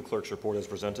 Move the clerk's report as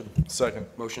presented. Second.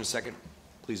 Motion is second.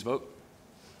 Please vote.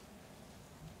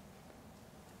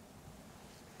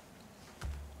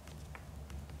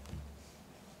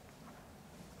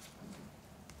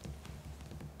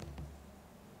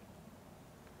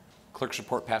 Clerk's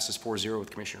report passes 4-0 with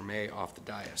Commissioner May off the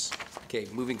dais. Okay,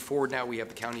 moving forward now, we have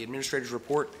the county administrator's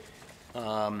report.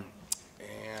 And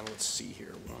let's see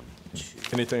here, 1, 2.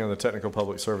 Anything on the technical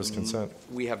public service consent?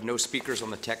 We have no speakers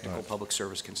on the technical public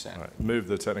service consent. All right, move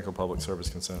the technical public service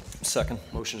consent. Second.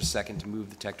 Motion is second to move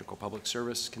the technical public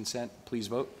service consent. Please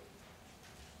vote.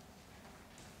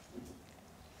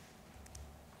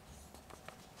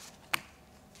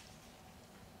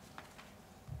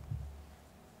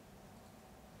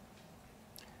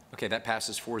 Okay, that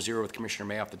passes 4-0 with Commissioner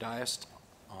May off the dais.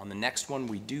 On the next one,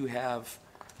 we do have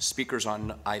speakers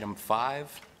on item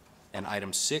 5 and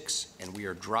item 6, and we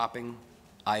are dropping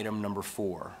item number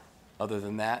 4. Other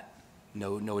than that,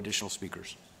 no additional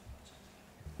speakers.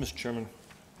 Mr. Chairman,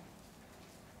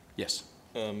 Yes.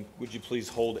 would you please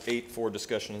hold 8 for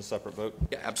discussion and separate vote?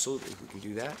 Yeah, absolutely, we can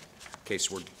do that. Okay,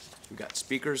 so we've got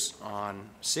speakers on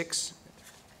 6.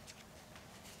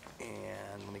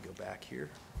 And let me go back here.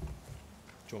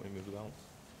 Do you want me to move the balance?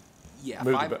 Yeah,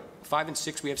 Move the 5 and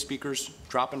 6, we have speakers,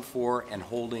 dropping 4 and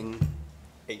holding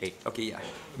 8. Okay, yeah.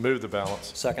 Move the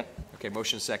balance. Second. Okay,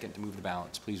 motion is second to move the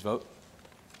balance. Please vote.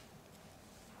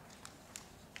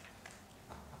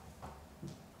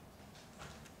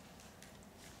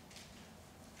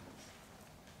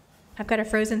 I've got a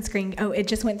frozen screen. Oh, it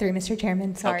just went through, Mr.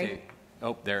 Chairman. Sorry. Okay.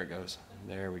 Oh, there it goes.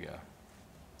 There we go.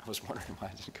 I was wondering why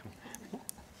it didn't come.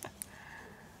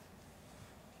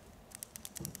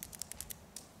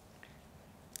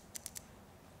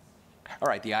 All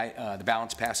right, the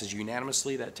balance passes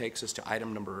unanimously. That takes us to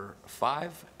item number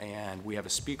 5, and we have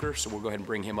a speaker, so we'll go ahead and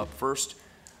bring him up first.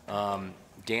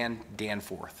 Dan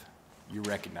Danforth, you're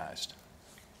recognized.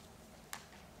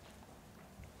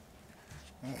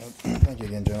 Thank you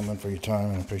again, gentlemen, for your time,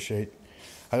 and I appreciate.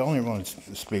 I only want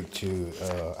to speak to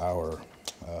our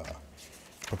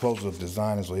proposal of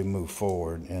design as we move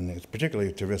forward, and it's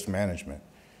particularly to risk management.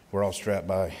 We're all strapped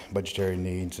by budgetary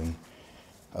needs, and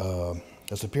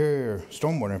a superior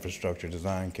stormwater infrastructure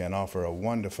design can offer a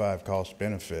 1 to 5 cost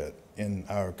benefit in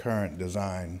our current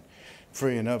design,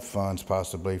 freeing up funds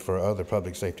possibly for other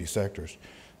public safety sectors,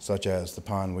 such as the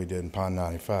pond we did in Pond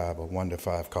 95, a 1 to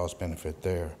 5 cost benefit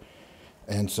there.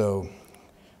 And so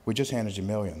we just handed you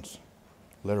millions,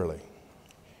 literally,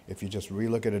 if you just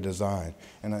relook at a design.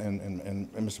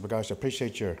 And Mr. Bagash, I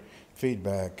appreciate your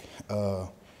feedback.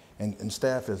 And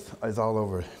staff is all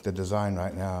over the design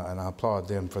right now, and I applaud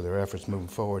them for their efforts moving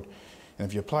forward. And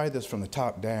if you apply this from the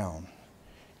top down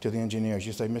to the engineers,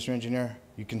 you say, Mr. Engineer,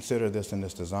 you consider this in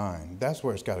this design. That's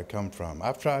where it's got to come from.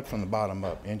 I've tried from the bottom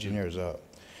up, engineers up.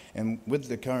 And with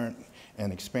the current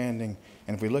and expanding,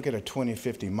 and if we look at a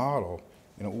 2050 model,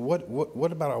 you know,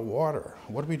 what about our water?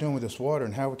 What are we doing with this water,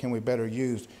 and how can we better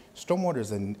use? Stormwater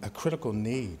is a critical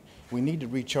need. We need to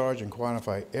recharge and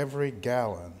quantify every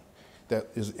gallon that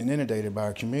is inundated by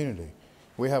our community.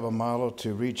 We have a model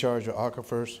to recharge the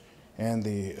aquifers and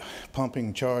the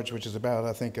pumping charge, which is about,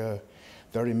 I think,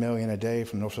 30 million a day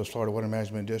from Northwest Florida Water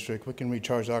Management District. We can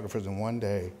recharge aquifers in 1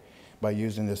 day by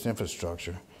using this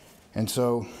infrastructure. And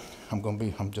so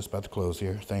I'm just about to close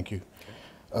here. Thank you.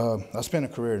 I spent a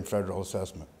career in federal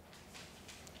assessment.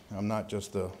 I'm not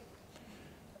just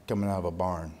coming out of a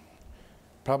barn.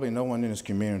 Probably no one in this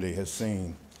community has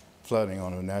seen flooding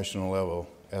on a national level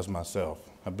as myself.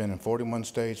 I've been in 41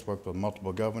 states, worked with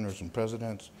multiple governors and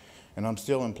presidents, and I'm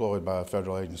still employed by a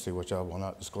federal agency, which I will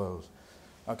not disclose.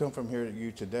 I come from here to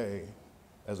you today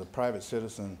as a private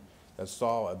citizen that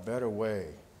saw a better way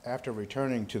after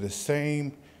returning to the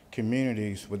same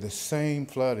communities with the same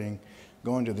flooding,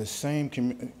 going to the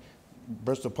same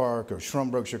Bristol Park or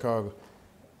Shrumberg, Chicago,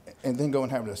 and then go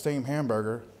and have the same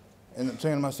hamburger, and I'm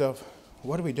saying to myself,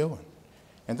 what are we doing?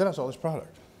 And then I saw this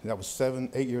product. That was 7,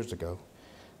 8 years ago.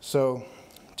 So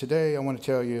today I want to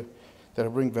tell you that I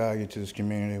bring value to this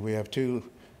community. We have 2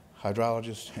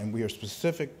 hydrologists, and we are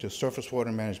specific to surface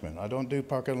water management. I don't do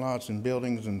parking lots and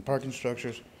buildings and parking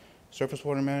structures. Surface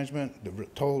water management, the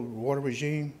total water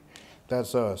regime,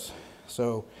 that's us.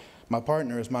 So my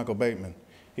partner is Michael Bateman.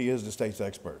 He is the state's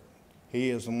expert. He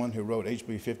is the one who wrote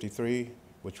HB 53,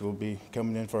 which will be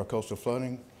coming in for our coastal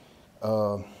flooding.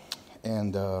 I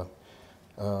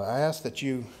ask that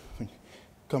you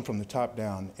come from the top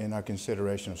down in our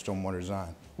consideration of stormwater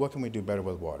design. What can we do better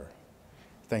with water?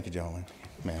 Thank you, gentlemen.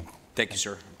 Ma'am. Thank you,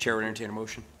 sir. Chair would entertain a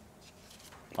motion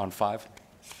on 5.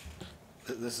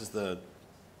 This is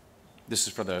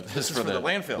for the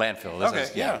landfill. Landfill. Okay,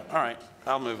 yeah, all right.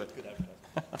 I'll move it.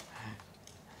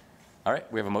 All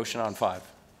right, we have a motion on 5.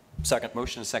 Second.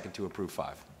 Motion and second to approve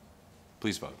 5.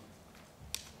 Please vote.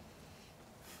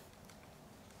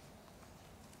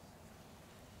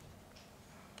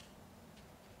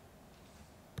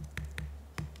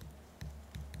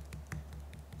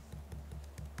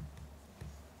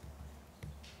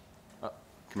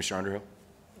 Commissioner Underhill?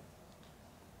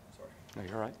 Sorry. No,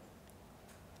 you're all right.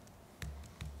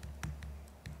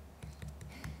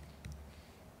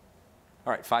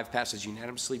 All right, 5 passes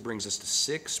unanimously, brings us to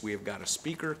 6. We have got a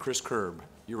speaker, Chris Kerb.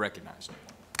 You're recognized.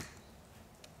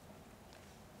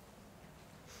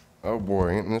 Oh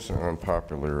boy, isn't this an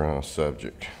unpopular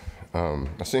subject?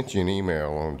 I sent you an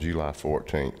email on July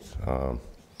 14th.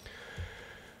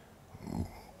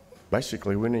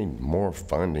 Basically, we need more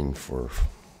funding for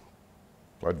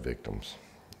flood victims.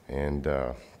 And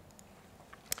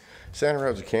Santa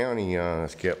Rosa County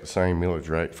has kept the same millage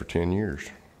rate for 10 years.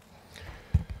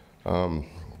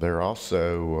 They're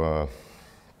also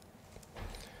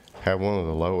have one of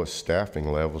the lowest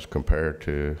staffing levels compared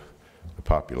to the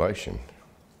population.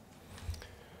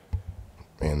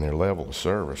 And their level of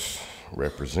service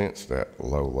represents that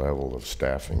low level of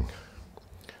staffing.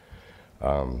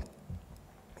 Of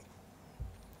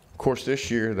course, this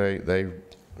year they're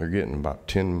getting about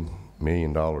 $10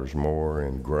 million more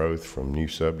in growth from new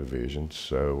subdivisions.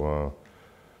 So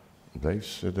they've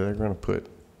said they're going to put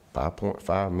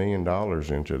 $5.5 million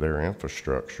into their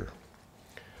infrastructure,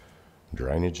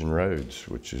 drainage and roads,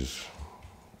 which is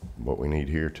what we need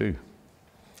here too.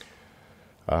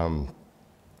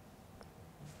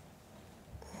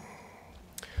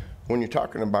 When you're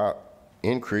talking about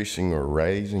increasing or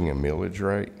raising a millage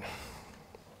rate,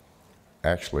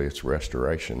 actually it's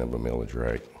restoration of a millage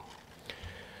rate.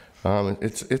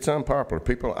 It's unpopular.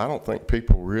 I don't think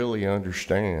people really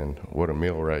understand what a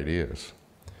mill rate is.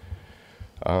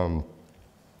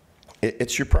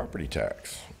 It's your property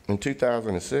tax. In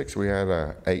 2006, we had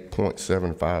a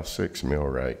 8.756 mill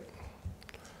rate.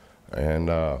 And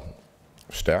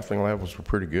staffing levels were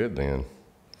pretty good then.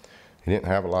 You didn't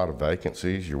have a lot of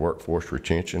vacancies. Your workforce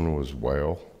retention was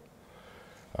well.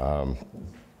 And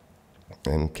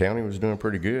the county was doing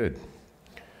pretty good.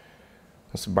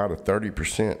 That's about a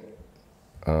 30%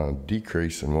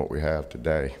 decrease in what we have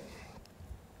today.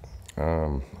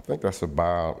 I think that's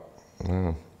about,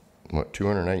 what,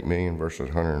 208 million versus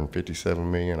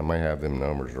 157 million. I may have them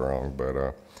numbers wrong,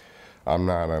 but I'm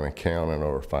not an accountant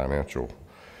or a financial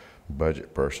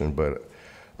budget person, but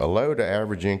a low to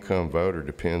average income voter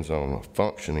depends on a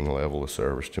functioning level of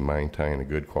service to maintain a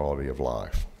good quality of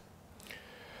life.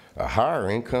 A higher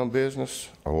income business,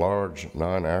 a large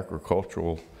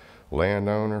non-agricultural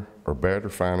landowner, are better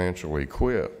financially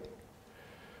equipped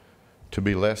to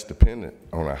be less dependent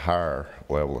on a higher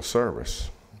level of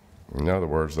service. In other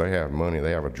words, they have money,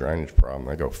 they have a drainage problem,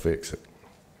 they go fix it.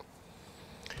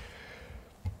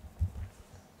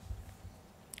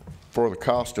 For the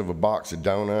cost of a box of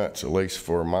donuts, at least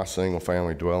for my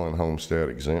single-family dwelling homestead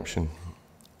exemption,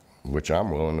 which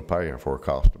I'm willing to pay for a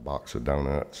cost of a box of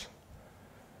donuts,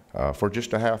 for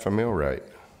just a $0.5 mill rate.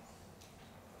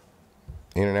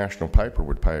 International Paper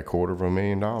would pay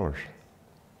 $250,000.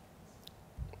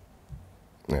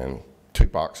 And 2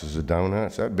 boxes of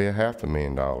donuts, that'd be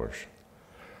 $500,000.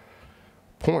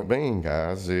 Point being,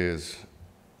 guys, is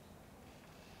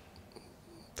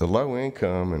the low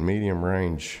income and medium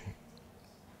range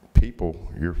people,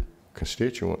 your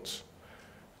constituents,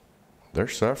 they're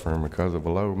suffering because of a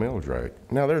low millage rate.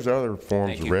 Now, there's other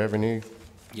forms of revenue.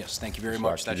 Yes, thank you very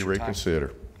much. That's your time.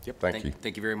 Reconsider. Yep. Thank you.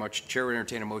 Thank you very much. Chair will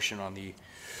entertain a motion on the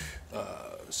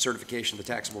certification of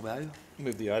the taxable value.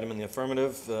 Move the item in the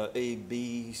affirmative, A,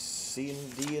 B, C,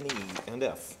 and D, and E, and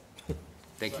F.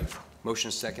 Thank you. Motion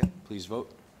is second. Please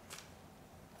vote.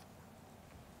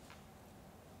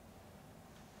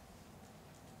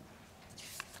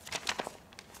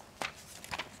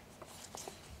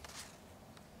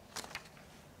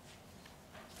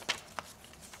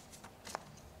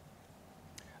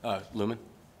 Lumen?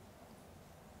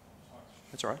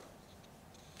 That's all right.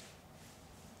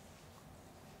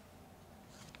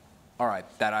 All right,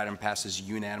 that item passes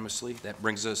unanimously. That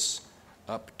brings us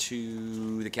up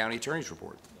to the county attorney's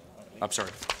report. I'm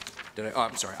sorry.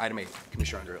 I'm sorry, item 8,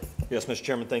 Commissioner Underhill. Yes, Mr.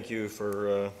 Chairman, thank you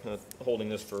for holding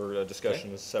this for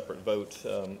discussion as a separate vote.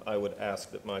 I would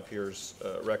ask that my peers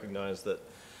recognize that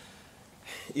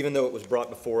even though it was brought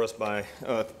before us by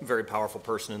a very powerful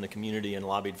person in the community and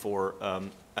lobbied for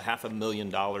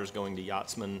 $500,000 going to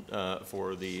yachtsmen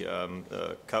for the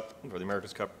Cup, for the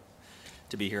America's Cup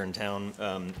to be here in town,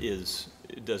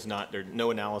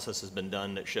 no analysis has been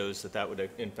done that shows that would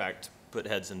in fact put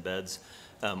heads in beds.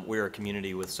 We're a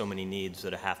community with so many needs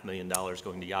that $500,000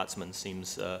 going to yachtsmen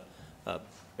seems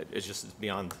it's just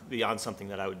beyond something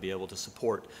that I would be able to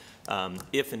support.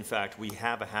 If in fact we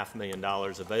have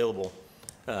 $500,000 available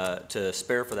to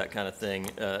spare for that kind of thing,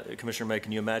 Commissioner May,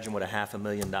 can you imagine what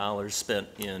 $500,000 spent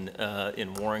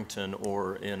in Warrington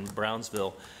or in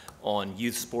Brownsville on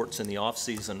youth sports in the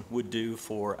off-season would do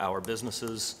for our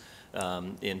businesses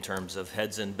in terms of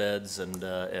heads in beds and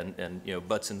you know,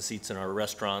 butts in seats in our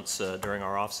restaurants during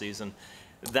our off-season.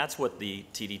 That's what the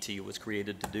TDT was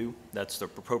created to do. That's the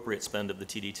appropriate spend of the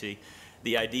TDT.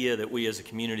 The idea that we as a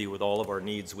community with all of our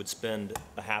needs would spend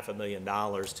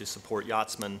 $500,000 to support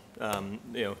yachtsmen,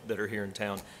 you know, that are here in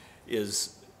town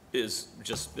is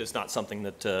not something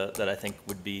that I think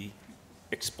would be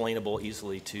explainable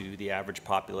easily to the average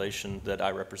population that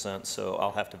I represent. So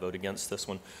I'll have to vote against this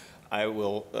one. I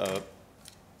will.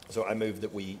 So I move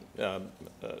that we.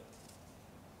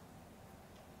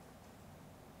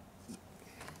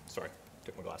 Sorry,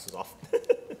 took my glasses off.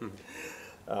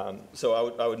 So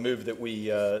I would move that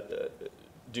we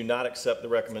do not accept the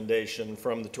recommendation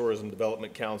from the Tourism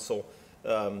Development Council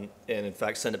and in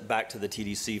fact send it back to the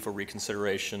TDC for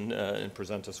reconsideration and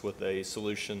present us with a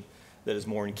solution that is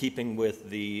more in keeping with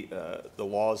the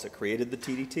laws that created the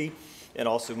TDT and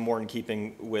also more in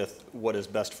keeping with what is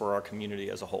best for our community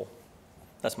as a whole.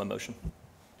 That's my motion.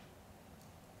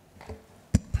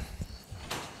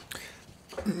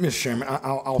 Mr. Chairman,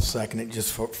 I'll second it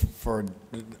just for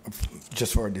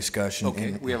a discussion.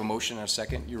 Okay, we have a motion and a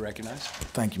second. You recognize?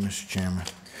 Thank you, Mr. Chairman.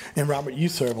 And Robert, you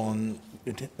serve on,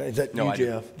 is that no, you, I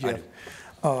Jeff? Do. Jeff.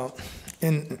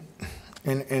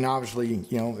 And obviously,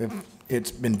 you know, if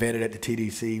it's been vetted at the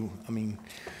TDC, I mean,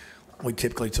 we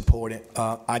typically support it.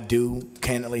 I do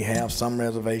candidly have some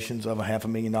reservations of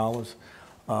 $500,000.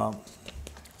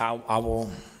 I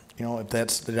will, you know, if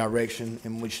that's the direction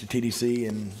in which the TDC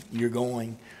and you're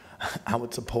going, I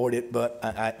would support it. But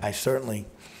I certainly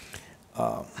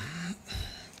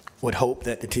would hope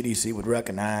that the TDC would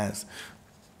recognize,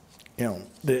 you know,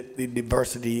 the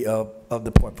diversity of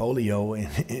the portfolio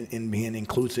and being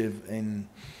inclusive in,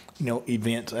 you know,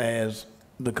 events, as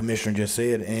the commissioner just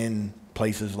said, in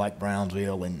places like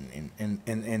Brownsville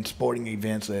and sporting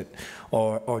events that,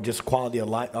 or just quality of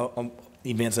life,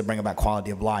 events that bring about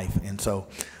quality of life. And so,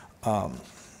 I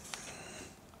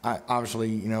obviously,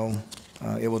 you know,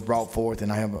 it was brought forth,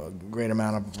 and I have a great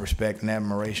amount of respect and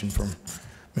admiration from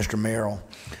Mr. Merrill,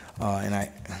 and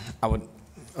I would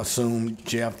assume,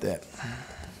 Jeff, that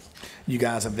you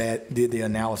guys have did the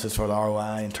analysis for the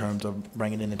ROI in terms of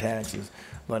bringing in the taxes,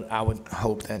 but I would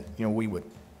hope that, you know, we would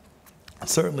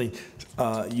certainly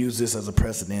use this as a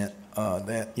precedent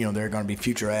that, you know, there are going to be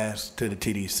future asks to the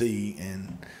TDC,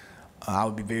 and I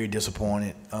would be very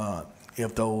disappointed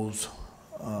if those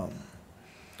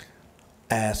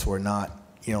asks were not,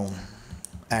 you know,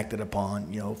 acted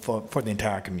upon, you know, for the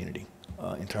entire community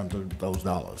in terms of those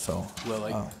dollars. So,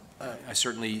 well, I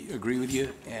certainly agree with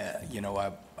you. You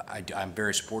know, I'm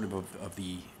very supportive of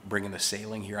the bringing the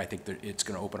sailing here. I think that it's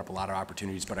going to open up a lot of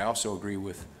opportunities. But I also agree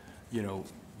with, you know,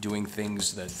 doing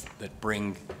things that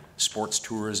bring sports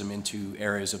tourism into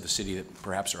areas of the city that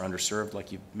perhaps are underserved,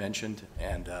 like you mentioned,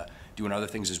 and doing other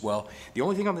things as well. The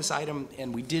only thing on this item,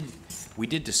 and we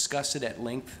did discuss it at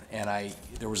length, and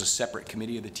there was a separate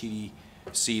committee of the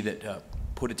TDC that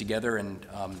put it together, and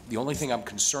the only thing I'm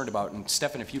concerned about, and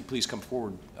Stefan, if you'd please come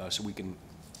forward so we can,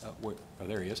 oh,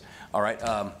 there he is. All right.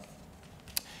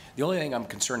 The only thing I'm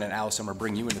concerned, and Alice, I'm going to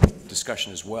bring you into the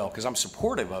discussion as well, because I'm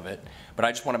supportive of it, but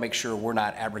I just want to make sure we're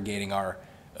not abrogating our,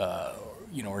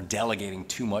 you know, or delegating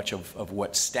too much of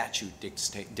what statute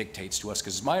dictates to us,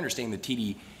 because it's my understanding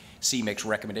the TDC makes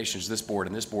recommendations to this board,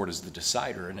 and this board is the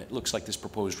decider, and it looks like this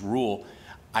proposed rule,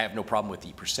 I have no problem with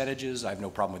the percentages, I have no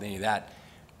problem with any of that,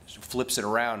 flips it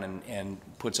around and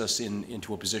puts us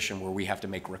into a position where we have to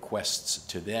make requests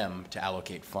to them to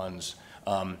allocate funds.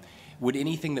 Would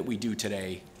anything that we do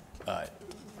today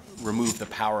remove the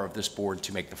power of this board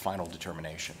to make the final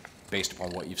determination based upon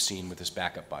what you've seen with this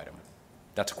backup item?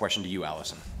 That's a question to you,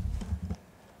 Allison.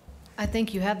 I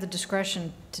think you have the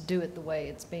discretion to do it the way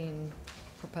it's being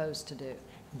proposed to do.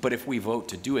 But if we vote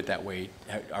to do it that way,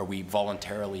 are we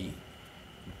voluntarily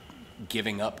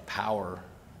giving up power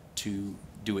to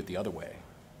do it the other way?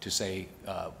 To say,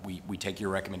 we take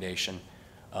your recommendation,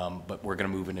 but we're going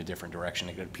to move in a different direction.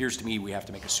 It appears to me we have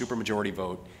to make a supermajority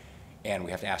vote, and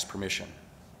we have to ask permission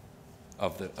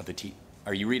of the T.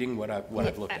 Are you reading what I've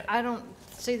looked at? I don't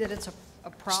see that it's a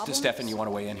problem. Stefan, you want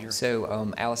to weigh in here?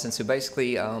 So, Allison, so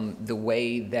basically the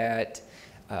way that,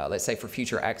 let's say for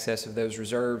future access of those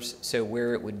reserves, so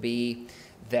where it would be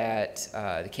that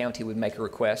the county would make a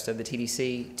request of the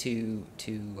TDC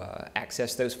to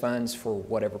access those funds for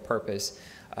whatever purpose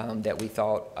that we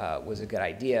thought was a good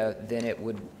idea, then it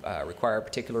would require a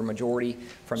particular majority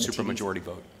from the supermajority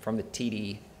vote from the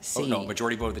TDC. Oh, no,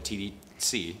 majority vote of the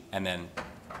TDC, and then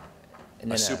a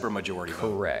supermajority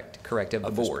vote. Correct, of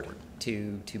the board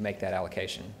to make that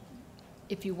allocation.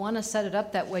 If you want to set it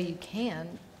up that way, you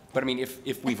can. But I mean,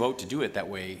 if we vote to do it that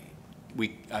way,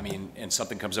 and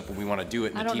something comes up and we want to do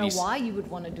it in the I TDC. don't know why you would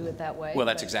want to do it that way. Well,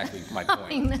 that's but- exactly my point. I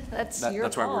mean, that's your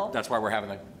fault. That's why we're having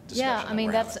the discussion. Yeah, I that mean,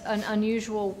 we're that's having. an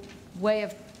unusual way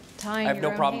of tying I your have no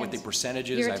own problem with hands. the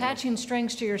percentages. You're I have no- attaching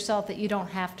strings to yourself that you don't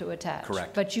have to attach.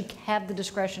 Correct. But you have the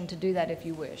discretion to do that if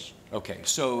you wish. Okay,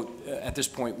 so at this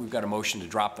point, we've got a motion to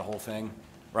drop the whole thing,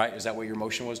 right? Is that what your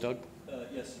motion was, Doug?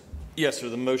 Yes, sir. Yes, sir.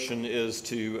 The motion is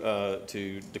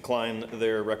to decline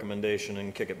their recommendation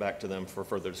and kick it back to them for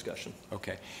further discussion.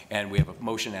 Okay, and we have a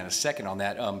motion and a second on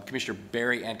that. Commissioner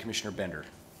Berry and Commissioner Bender.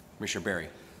 Commissioner Berry.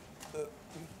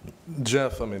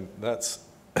 Jeff, I mean, that's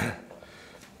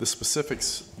the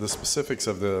specifics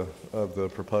of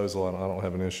the proposal. I don't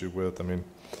have an issue with. I mean,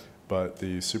 but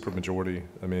the supermajority.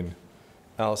 I mean,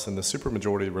 Allison, the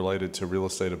supermajority related to real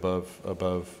estate above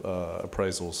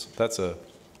appraisals. That's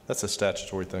a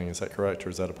statutory thing. Is that correct, or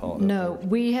is that a policy? No,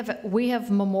 we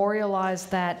have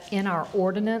memorialized that in our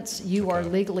ordinance. You are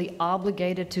legally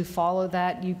obligated to follow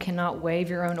that. You cannot waive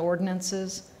your own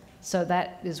ordinances. So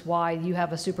that is why you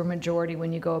have a supermajority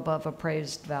when you go above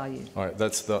appraised value. All right,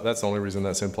 that's the only reason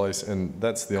that's in place, and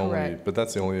that's the Correct.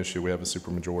 that's the only issue. We have a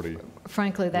supermajority.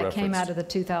 Frankly, that came referenced. out of the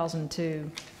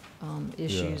 2002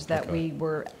 issues that okay. we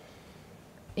were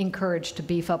encouraged to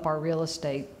beef up our real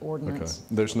estate Okay. ordinance.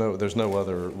 There's no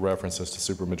other references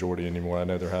to supermajority anymore. I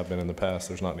know there have been in the past.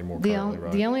 There's not anymore currently,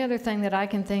 right? The only other thing that I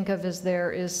can think of is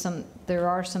there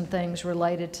are some things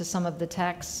related to some of the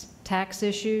tax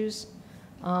issues.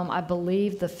 I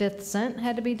believe the 5th cent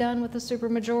had to be done with a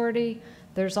supermajority.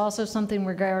 There's also something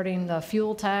regarding the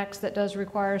fuel tax that does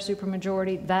require a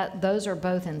supermajority. Those are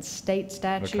both in state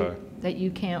statute Okay. that you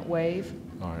can't waive.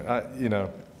 All right,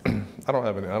 I don't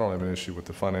have an issue with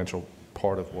the financial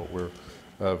part of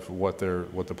what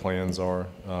the plans are.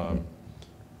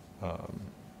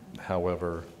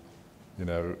 However,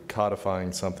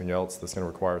 codifying something else that's going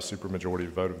to require a supermajority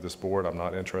vote of this board, I'm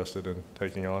not interested in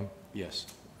taking on. Yes.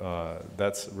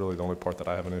 That's really the only part that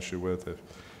I have an issue with.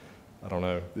 I don't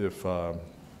know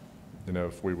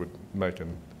if we would make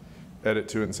an edit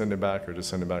to it and send it back, or just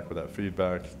send it back with that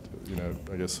feedback.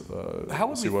 I guess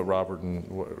see what Robert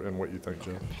and what you think,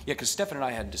 Jeff. Yeah, because Steph and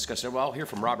I had discussed it. Well, I'll hear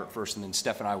from Robert first, and then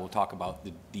Steph and I will talk about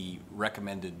the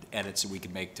recommended edits that we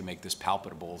could make to make this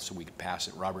palpable so we could pass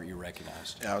it. Robert, you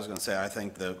recognized. Yeah, I was going to say, I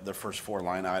think the first 4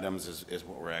 line items is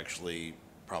what we're actually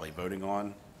probably voting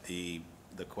on.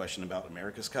 The question about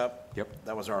America's Cup. Yep.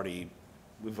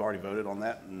 We've already voted on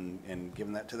that and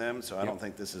given that to them, so I don't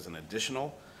think this is an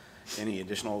additional. Any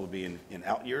additional would be in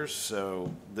out years,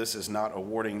 so this is not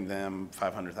awarding them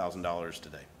 $500,000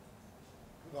 today.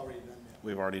 We've already done that.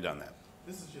 We've already done that.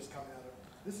 This is just coming out of,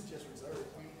 this is just reserves.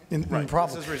 Right,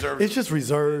 this is reserves. It's just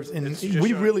reserves, and It's just we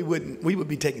showing- really wouldn't, we would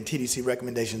be taking TDC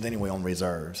recommendations anyway on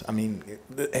reserves. I mean,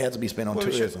 it has to be spent on Well,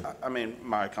 we should- tourism. I mean,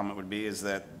 my comment would be is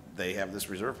that they have this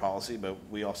reserve policy, but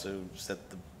we also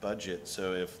set the budget,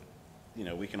 so if,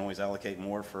 we can always allocate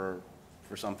more for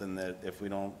something that if we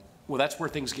don't. Well, that's where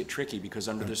things get tricky, because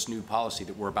under this new policy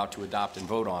that we're about to adopt and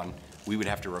vote on, we would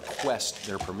have to request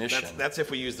their permission. That's if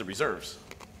we use the reserves.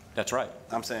 That's right.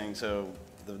 I'm saying, so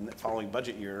the following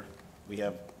budget year, we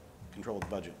have control of the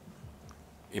budget.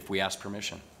 If we ask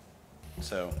permission.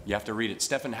 So You have to read it.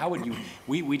 Stefan, how would you,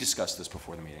 we discussed this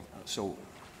before the meeting. So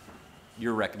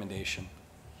your recommendation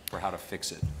for how to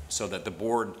fix it so that the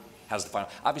board has the final,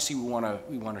 obviously we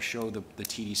want to show the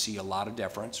TDC a lot of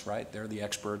deference, right? They're the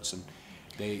experts, and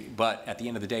but at the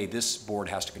end of the day, this board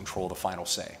has to control the final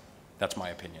say. That's my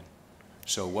opinion.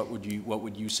 So what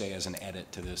would you say as an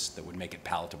edit to this that would make it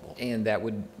palatable? And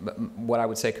what I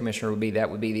would say, Commissioner, would be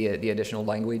the additional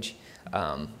language.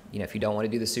 If you don't want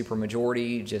to do the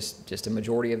supermajority, just a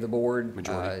majority of the board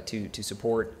to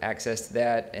support access to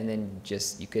that, and then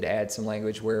you could add some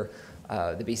language where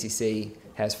the BCC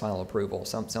has final approval,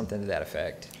 something to that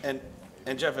effect. And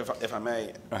Jeff, if I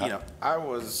may, I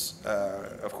was,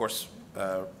 of course,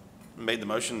 made the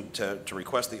motion to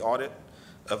request the audit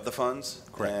of the funds.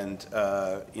 Correct.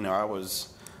 And, I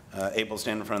was able to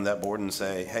stand in front of that board and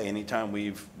say, hey, anytime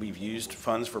we've used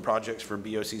funds for projects, for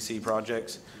BOCC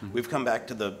projects, we've come back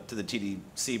to the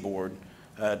TDC board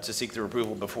to seek their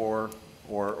approval before,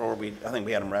 or I think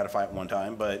we had them ratify it one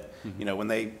time, but, when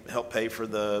they helped pay for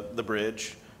the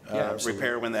bridge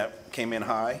repair when that came in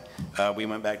high, we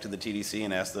went back to the TDC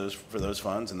and asked for those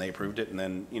funds, and they approved it, and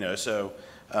then,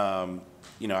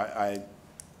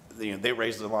 they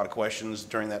raised a lot of questions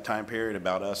during that time period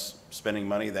about us spending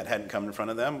money that hadn't come in front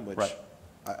of them, which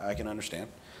I can understand.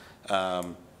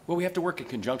 Well, Well, we have to work in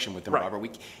conjunction with them, Right.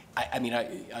 Robert. I mean,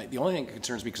 the only thing that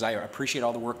concerns me, because I appreciate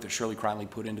all the work that Shirley Cronley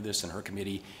put into this and her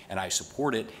committee, and I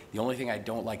support it. The only thing I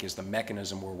don't like is the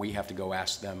mechanism where we have to go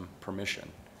ask them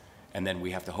permission. And then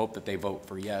we have to hope that they vote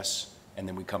for yes, and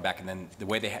then we come back, and then the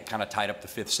way they kind of tied up the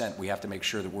 5th cent, we have to make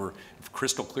sure that we're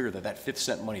crystal clear that that 5th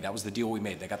cent money, that was the deal we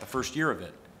made. They got the first year of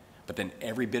it. But then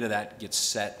every bit of that gets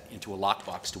set into a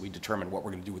lockbox till we determine what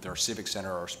we're going to do with our civic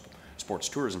center, our sports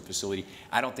tourism facility.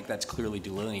 I don't think that's clearly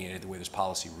delineated the way this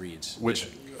policy reads. Which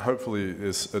hopefully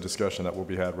is a discussion that will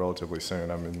be had relatively soon.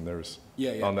 I mean, there's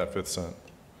on that 5th cent.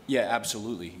 Yeah,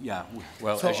 absolutely. Yeah.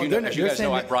 Well, So as you guys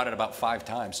know, I brought it about 5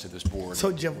 times to this board.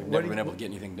 So, Jeff, we've what never do been you- able to get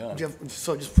anything done. Jeff,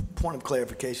 so just point of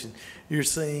clarification, you're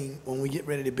saying when we get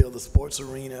ready to build the sports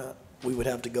arena, we would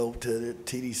have to go to the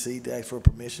TDC to ask for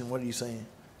permission? What are you saying?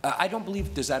 I don't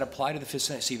believe, does that apply to the 5th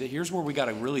cent? See, here's where we got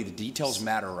to really, the details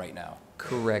matter right now.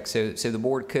 Correct. So the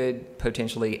board could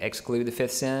potentially exclude the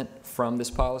 5th cent from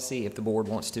this policy if the board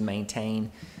wants to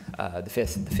maintain the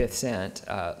fifth cent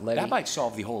levy. That might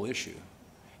solve the whole issue.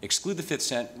 Exclude the 5th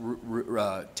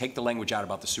cent, take the language out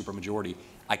about the supermajority.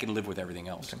 I can live with everything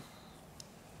else. Okay.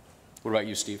 What about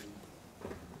you, Steve?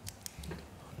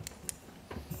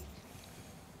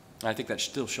 I think that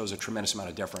still shows a tremendous amount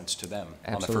of deference to them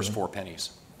on the first 4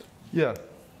 pennies. Yeah,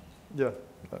 yeah,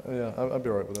 I'd be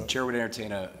all right with that. Chair would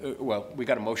entertain well, we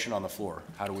got a motion on the floor.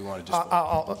 How do we want to just?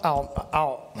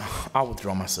 I'll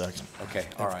withdraw my second. Okay,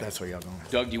 all right. That's where y'all going.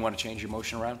 Doug, do you want to change your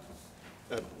motion around?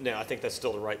 No, I think that's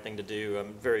still the right thing to do.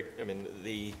 I mean,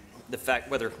 the fact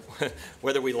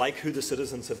whether we like who the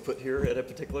citizens have put here at a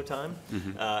particular time,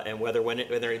 and whether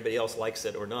anybody else likes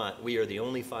it or not, we are the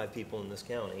only 5 people in this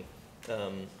county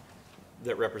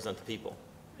that represent the people.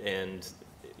 And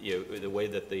the way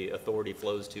that the authority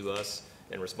flows to us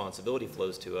and responsibility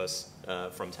flows to us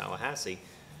from Tallahassee,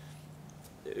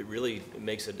 it really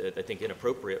makes it, I think,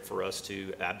 inappropriate for us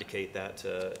to abdicate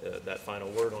that final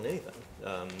word on anything.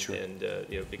 Sure. And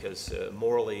because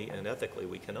morally and ethically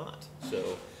we cannot.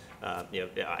 So. I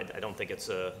don't think it's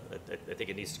I think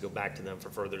it needs to go back to them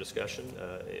for further discussion.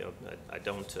 I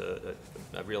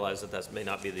realize that may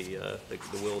not be the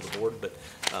will of the board, but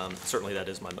certainly that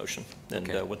is my motion. And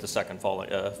Okay. with the second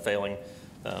failing,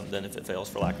 then if it fails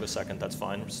for lack of a second, that's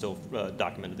fine. We've still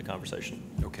documented the conversation.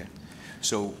 Okay.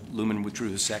 So Lumen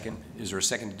withdrew the second. Is there a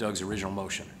second to Doug's original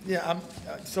motion? Yeah,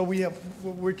 so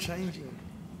we're changing.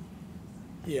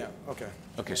 Yeah, okay.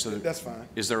 Okay, so That's fine.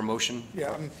 Is there a motion?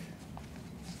 Yeah,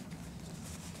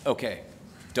 Okay.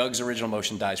 Doug's original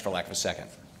motion dies for lack of a second.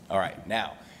 All right.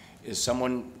 Now, is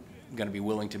someone going to be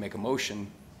willing to make a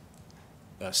motion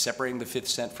separating the 5th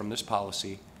cent from this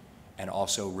policy and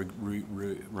also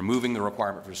removing the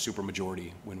requirement for a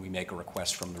supermajority when we make a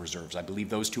request from the reserves? I believe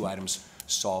those 2 items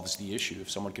solves the issue. If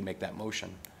someone can make that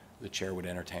motion, the chair would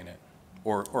entertain it,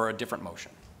 or a different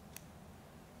motion.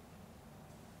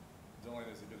 Dylan,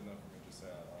 is it good enough for me to just say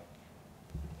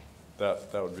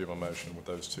that would be my motion with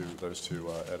those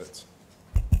two edits?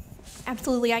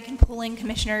 Absolutely. I can pull in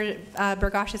Commissioner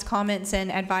Burgash's comments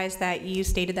and advise that you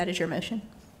stated that as your motion.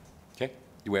 Okay.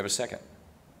 Do we have a second?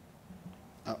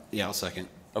 Yeah, I'll second.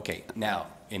 Okay. Now,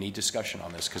 any discussion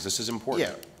on this? Because this is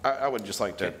important. Yeah, I would just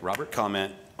like to Robert?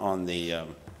 comment on the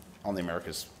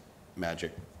America's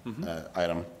Magic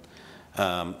item.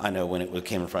 I know when it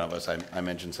came in front of us, I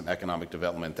mentioned some economic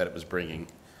development that it was bringing,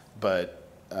 but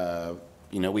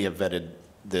we have vetted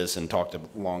this and talked a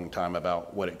long time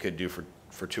about what it could do for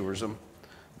tourism,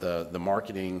 the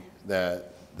marketing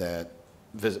that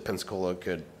Visit Pensacola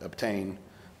could obtain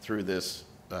through this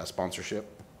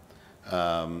sponsorship,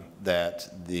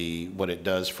 what it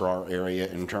does for our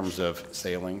area in terms of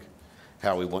sailing,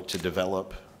 how we want to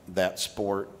develop that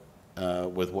sport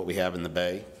with what we have in the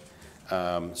Bay.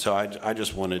 So I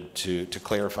just wanted to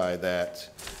clarify that,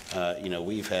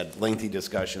 we've had lengthy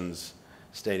discussions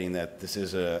stating that this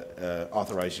is a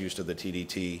authorized use of the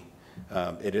TDT.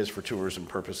 It is for tourism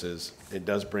purposes. It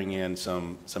does bring in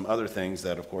some other things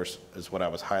that, of course, is what I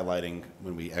was highlighting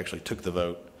when we actually took the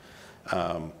vote.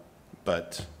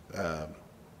 But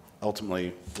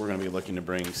ultimately, we're going to be looking to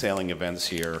bring sailing events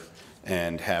here,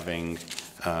 and having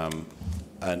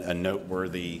a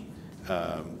noteworthy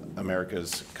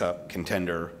America's Cup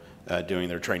contender doing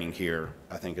their training here,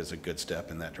 I think is a good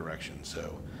step in that direction.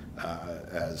 So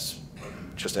as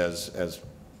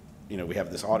we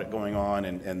have this audit going on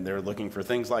and they're looking for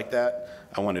things like that,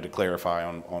 I wanted to clarify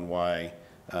on why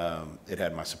it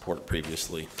had my support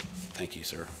previously. Thank you,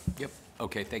 sir. Yep.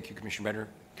 Okay. Thank you, Commissioner Bender.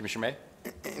 Commissioner May?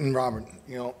 And Robert,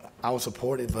 I was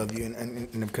supportive of you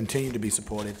and have continued to be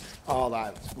supportive. All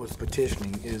I was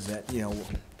petitioning is that,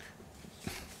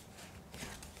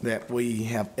 that we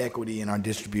have equity in our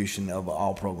distribution of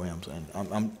all programs. And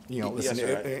I'm you know, listen,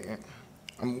 Yes,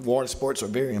 water sports are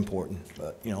very important,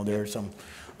 but, you know, there are some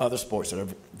other sports that are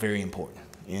very important.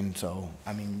 And so,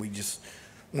 I mean,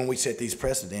 when we set these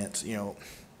precedents, you know,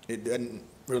 it doesn't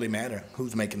really matter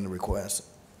who's making the request.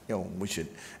 You know, we should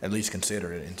at least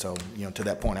consider it. And so, you know, to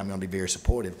that point, I'm going to be very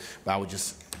supportive, but I would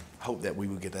just hope that we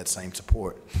would get that same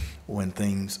support when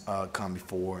things come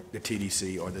before the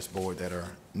TDC or this board that are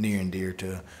near and dear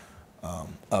to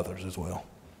others as well.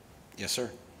 Yes, sir.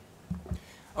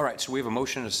 All right, so we have a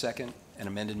motion and a second, an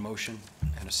amended motion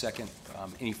and a second.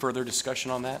 Any further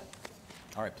discussion on that?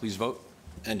 All right, please vote.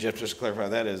 And Jeff, just to clarify,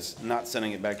 that is not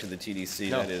sending it back to the TDC.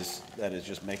 No. That is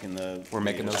just making the. We're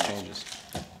making those changes.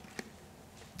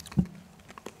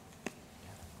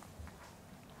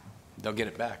 They'll get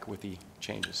it back with the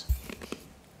changes,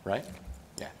 right?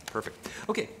 Yeah, perfect.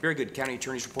 Okay, very good. County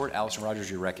Attorney's report. Allison Rogers,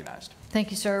 you're recognized. Thank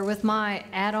you, sir. With my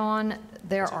add-on,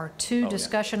 there are two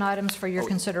discussion items for your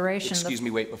consideration. Excuse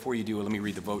me, wait, before you do, let me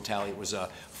read the vote tally. It was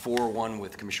 4-1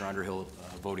 with Commissioner Underhill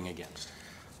voting against.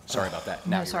 Sorry about that.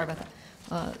 No, sorry about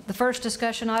that. The first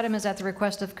discussion item is at the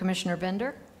request of Commissioner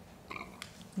Bender.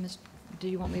 Do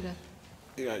you want me to?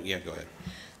 Yeah, go ahead.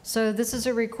 So this is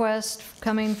a request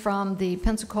coming from the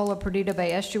Pensacola-Perdido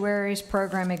Bay Estuaries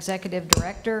Program Executive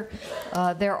Director.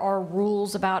 There are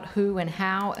rules about who and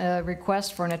how a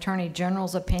request for an Attorney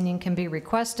General's opinion can be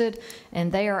requested,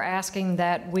 and they are asking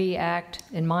that we act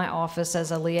in my office as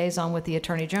a liaison with the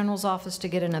Attorney General's office to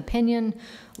get an opinion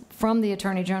from the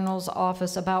Attorney General's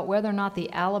office about whether or not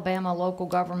the Alabama local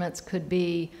governments could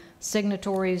be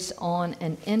signatories on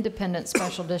an independent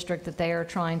special district that they are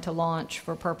trying to launch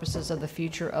for purposes of the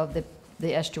future of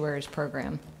the estuaries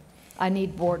program. I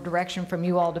need board direction from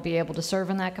you all to be able to serve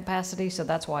in that capacity, so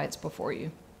that's why it's before you.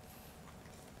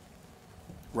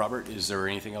 Robert, is there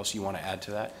anything else you want to add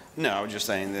to that? No, I was just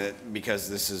saying that because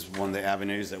this is one of the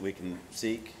avenues that we can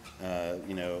seek,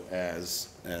 you know, as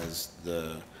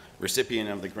the recipient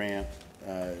of the grant,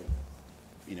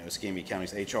 you know, Escambia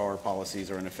County's HR policies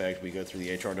are in effect. We go through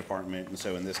the HR department, and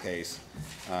so in this case,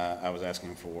 I was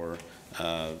asking for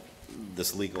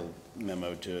this legal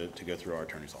memo to go through our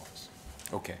attorney's office.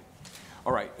 Okay.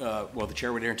 All right. Well, the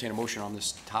chair would entertain a motion on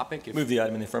this topic. Move the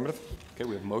item in the affirmative. Okay,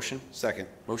 we have a motion. Second.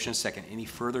 Motion second. Any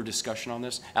further discussion on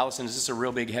this? Allison, is this a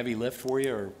real big heavy lift for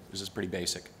you, or is this pretty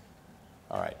basic?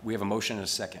 All right. We have a motion and a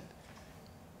second.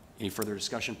 Any further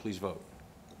discussion? Please vote.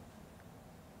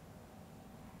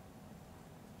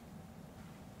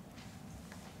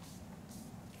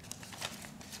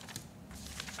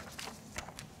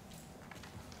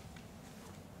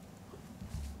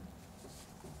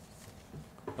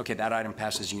 Okay, that item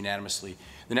passes unanimously.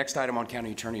 The next item on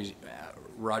County Attorney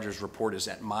Rogers' report is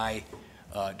at my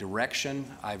direction.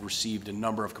 I've received a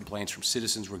number of complaints from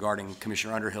citizens regarding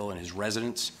Commissioner Underhill and his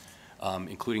residence,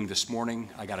 including this morning.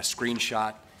 I got a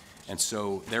screenshot, and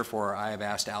so therefore I have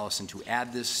asked Allison to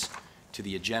add this to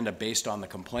the agenda based on the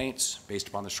complaints, based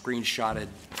upon the screenshotted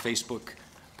Facebook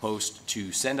post,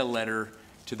 to send a letter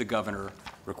to the governor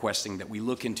requesting that we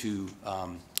look into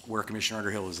where Commissioner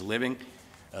Underhill is living.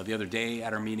 The other day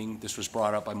at our meeting, this was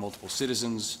brought up by multiple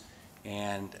citizens,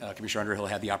 and Commissioner Underhill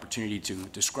had the opportunity to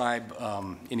describe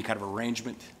any kind of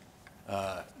arrangement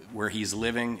where he's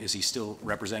living. Is he still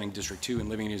representing District 2 and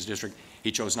living in his district?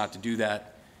 He chose not to do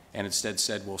that, and instead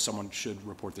said, well, someone should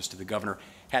report this to the governor.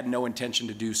 Had no intention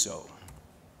to do so.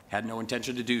 Had no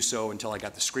intention to do so until I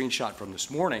got the screenshot from this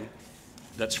morning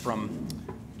that's from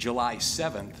July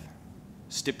 7th,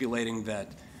 stipulating that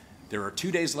there are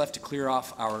 2 days left to clear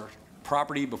off our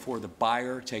property before the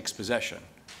buyer takes possession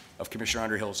of Commissioner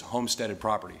Underhill's homesteaded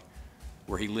property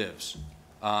where he lives.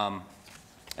 And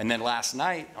then last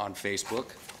night on Facebook,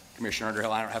 Commissioner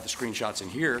Underhill, I don't have the screenshots in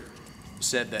here,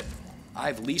 said that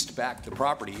I've leased back the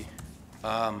property,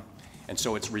 and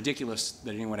so it's ridiculous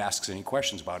that anyone asks any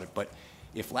questions about it. But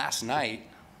if last night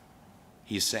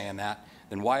he's saying that,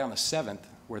 then why on the 7th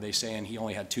were they saying he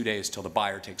only had 2 days till the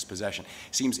buyer takes possession?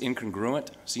 Seems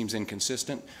incongruent, seems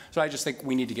inconsistent. So I just think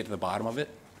we need to get to the bottom of it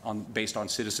based on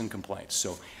citizen complaints.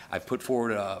 So I've put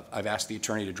forward, I've asked the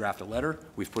attorney to draft a letter.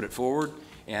 We've put it forward.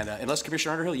 And unless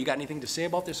Commissioner Underhill, you got anything to say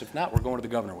about this? If not, we're going to the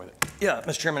governor with it. Yeah,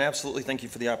 Mr. Chairman, absolutely. Thank you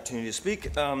for the opportunity to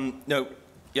speak. No,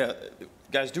 yeah,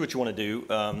 guys, do what you want to do.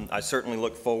 I certainly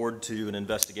look forward to an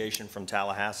investigation from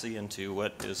Tallahassee into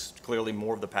what is clearly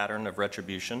more of the pattern of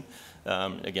retribution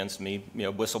against me,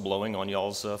 whistleblowing on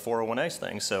y'all's 401A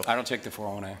thing. So I don't take the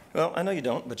 401A. Well, I know you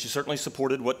don't, but you certainly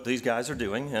supported what these guys are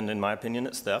doing, and in my opinion,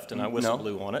 it's theft, and I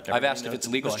whistle-blew on it. I've asked if it's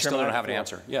legal. I still don't have an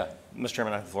answer. Yeah. Mr.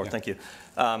 Chairman, I have the floor. Thank you.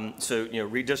 So,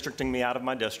 redistricting me out of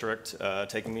my district,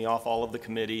 taking me off all of the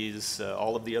committees,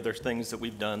 all of the other things that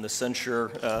we've done, the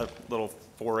censure little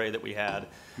foray that we had,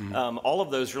 all of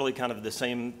those really kind of the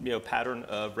same, pattern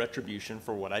of retribution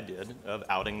for what I did of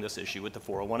outing this issue with the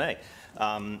 401A.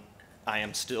 I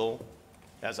am still,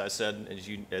 as I said,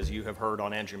 as you have heard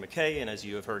on Andrew McKay, and as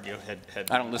you have heard,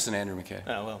 I don't listen to Andrew McKay.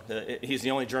 Well, he's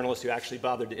the only journalist who actually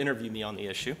bothered to interview me on the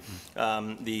issue.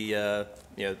 The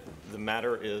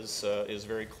matter is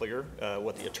very clear.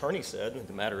 What the attorney said,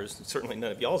 the matter is certainly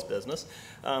none of y'all's business.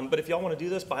 But if y'all want to do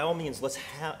this, by all means, let's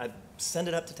send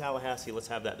it up to Tallahassee. Let's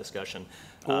have that discussion.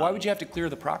 Well, why would you have to clear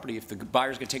the property if the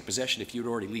buyer's going to take possession if you'd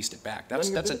already leased it back? No,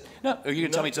 you're going to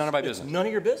tell me it's none of my business. None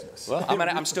of your business. Well,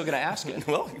 I'm still going to ask it.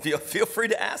 Well, feel free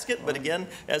to ask it. But again,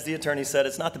 as the attorney said,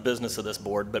 it's not the business of this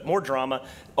board. But more drama,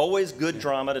 always good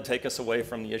drama to take us away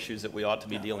from the issues that we ought to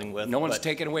be dealing with. No one's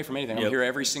taken away from anything. I'm here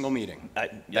every single meeting.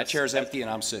 That chair's empty,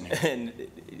 and I'm sitting here. And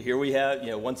here we have,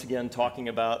 once again, talking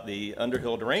about the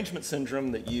Underhill derangement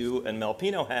syndrome that you and Mel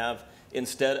Pino have,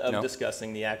 instead of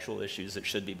discussing the actual issues that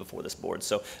should be before this board.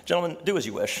 So, gentlemen, do as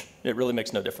you wish. It really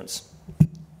makes no difference.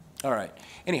 All right.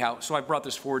 Anyhow, so I brought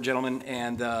this forward, gentlemen,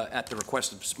 and at the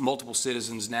request of multiple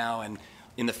citizens now, and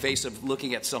in the face of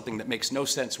looking at something that makes no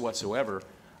sense whatsoever,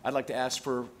 I'd like to ask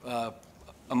for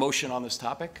a motion on this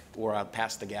topic, or I'll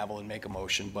pass the gavel and make a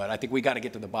motion. But I think we got to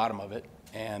get to the bottom of it.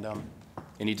 And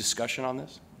any discussion on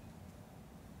this?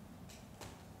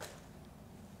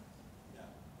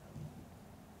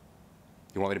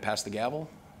 You want me to pass the gavel?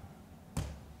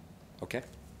 Okay.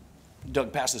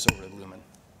 Doug, pass this over to Lumen.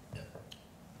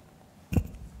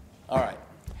 All right.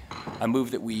 I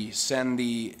move that we send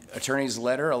the attorney's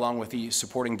letter along with the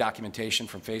supporting documentation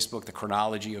from Facebook, the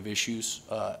chronology of issues,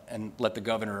 and let the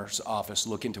governor's office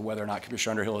look into whether or not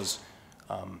Commissioner Underhill has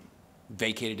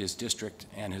vacated his district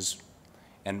and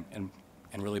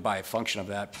really by a function of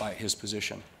that, by his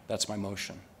position. That's my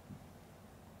motion.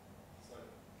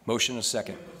 Motion and a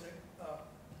second.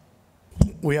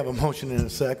 We have a motion and a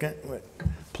second.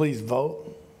 Please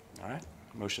vote. All right.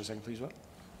 Motion and a second, please vote.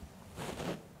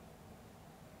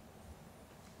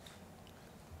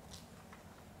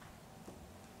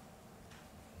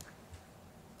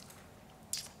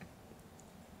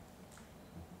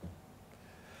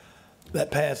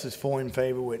 That passes 4 in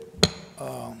favor with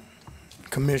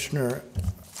Commissioner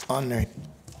Underhill.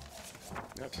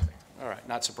 Okay. All right.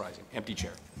 Not surprising. Empty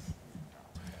chair.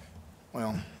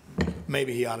 Well,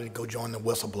 maybe he ought to go join the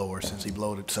whistleblower since he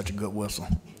blowed such a good whistle.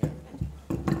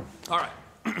 All right.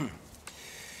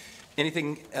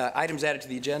 Anything, items added to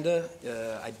the agenda?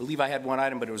 I believe I had one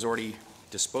item, but it was already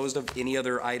disposed of. Any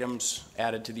other items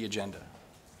added to the agenda?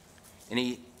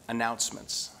 Any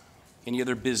announcements? Any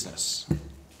other business?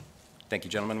 Thank you,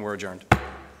 gentlemen. We're adjourned.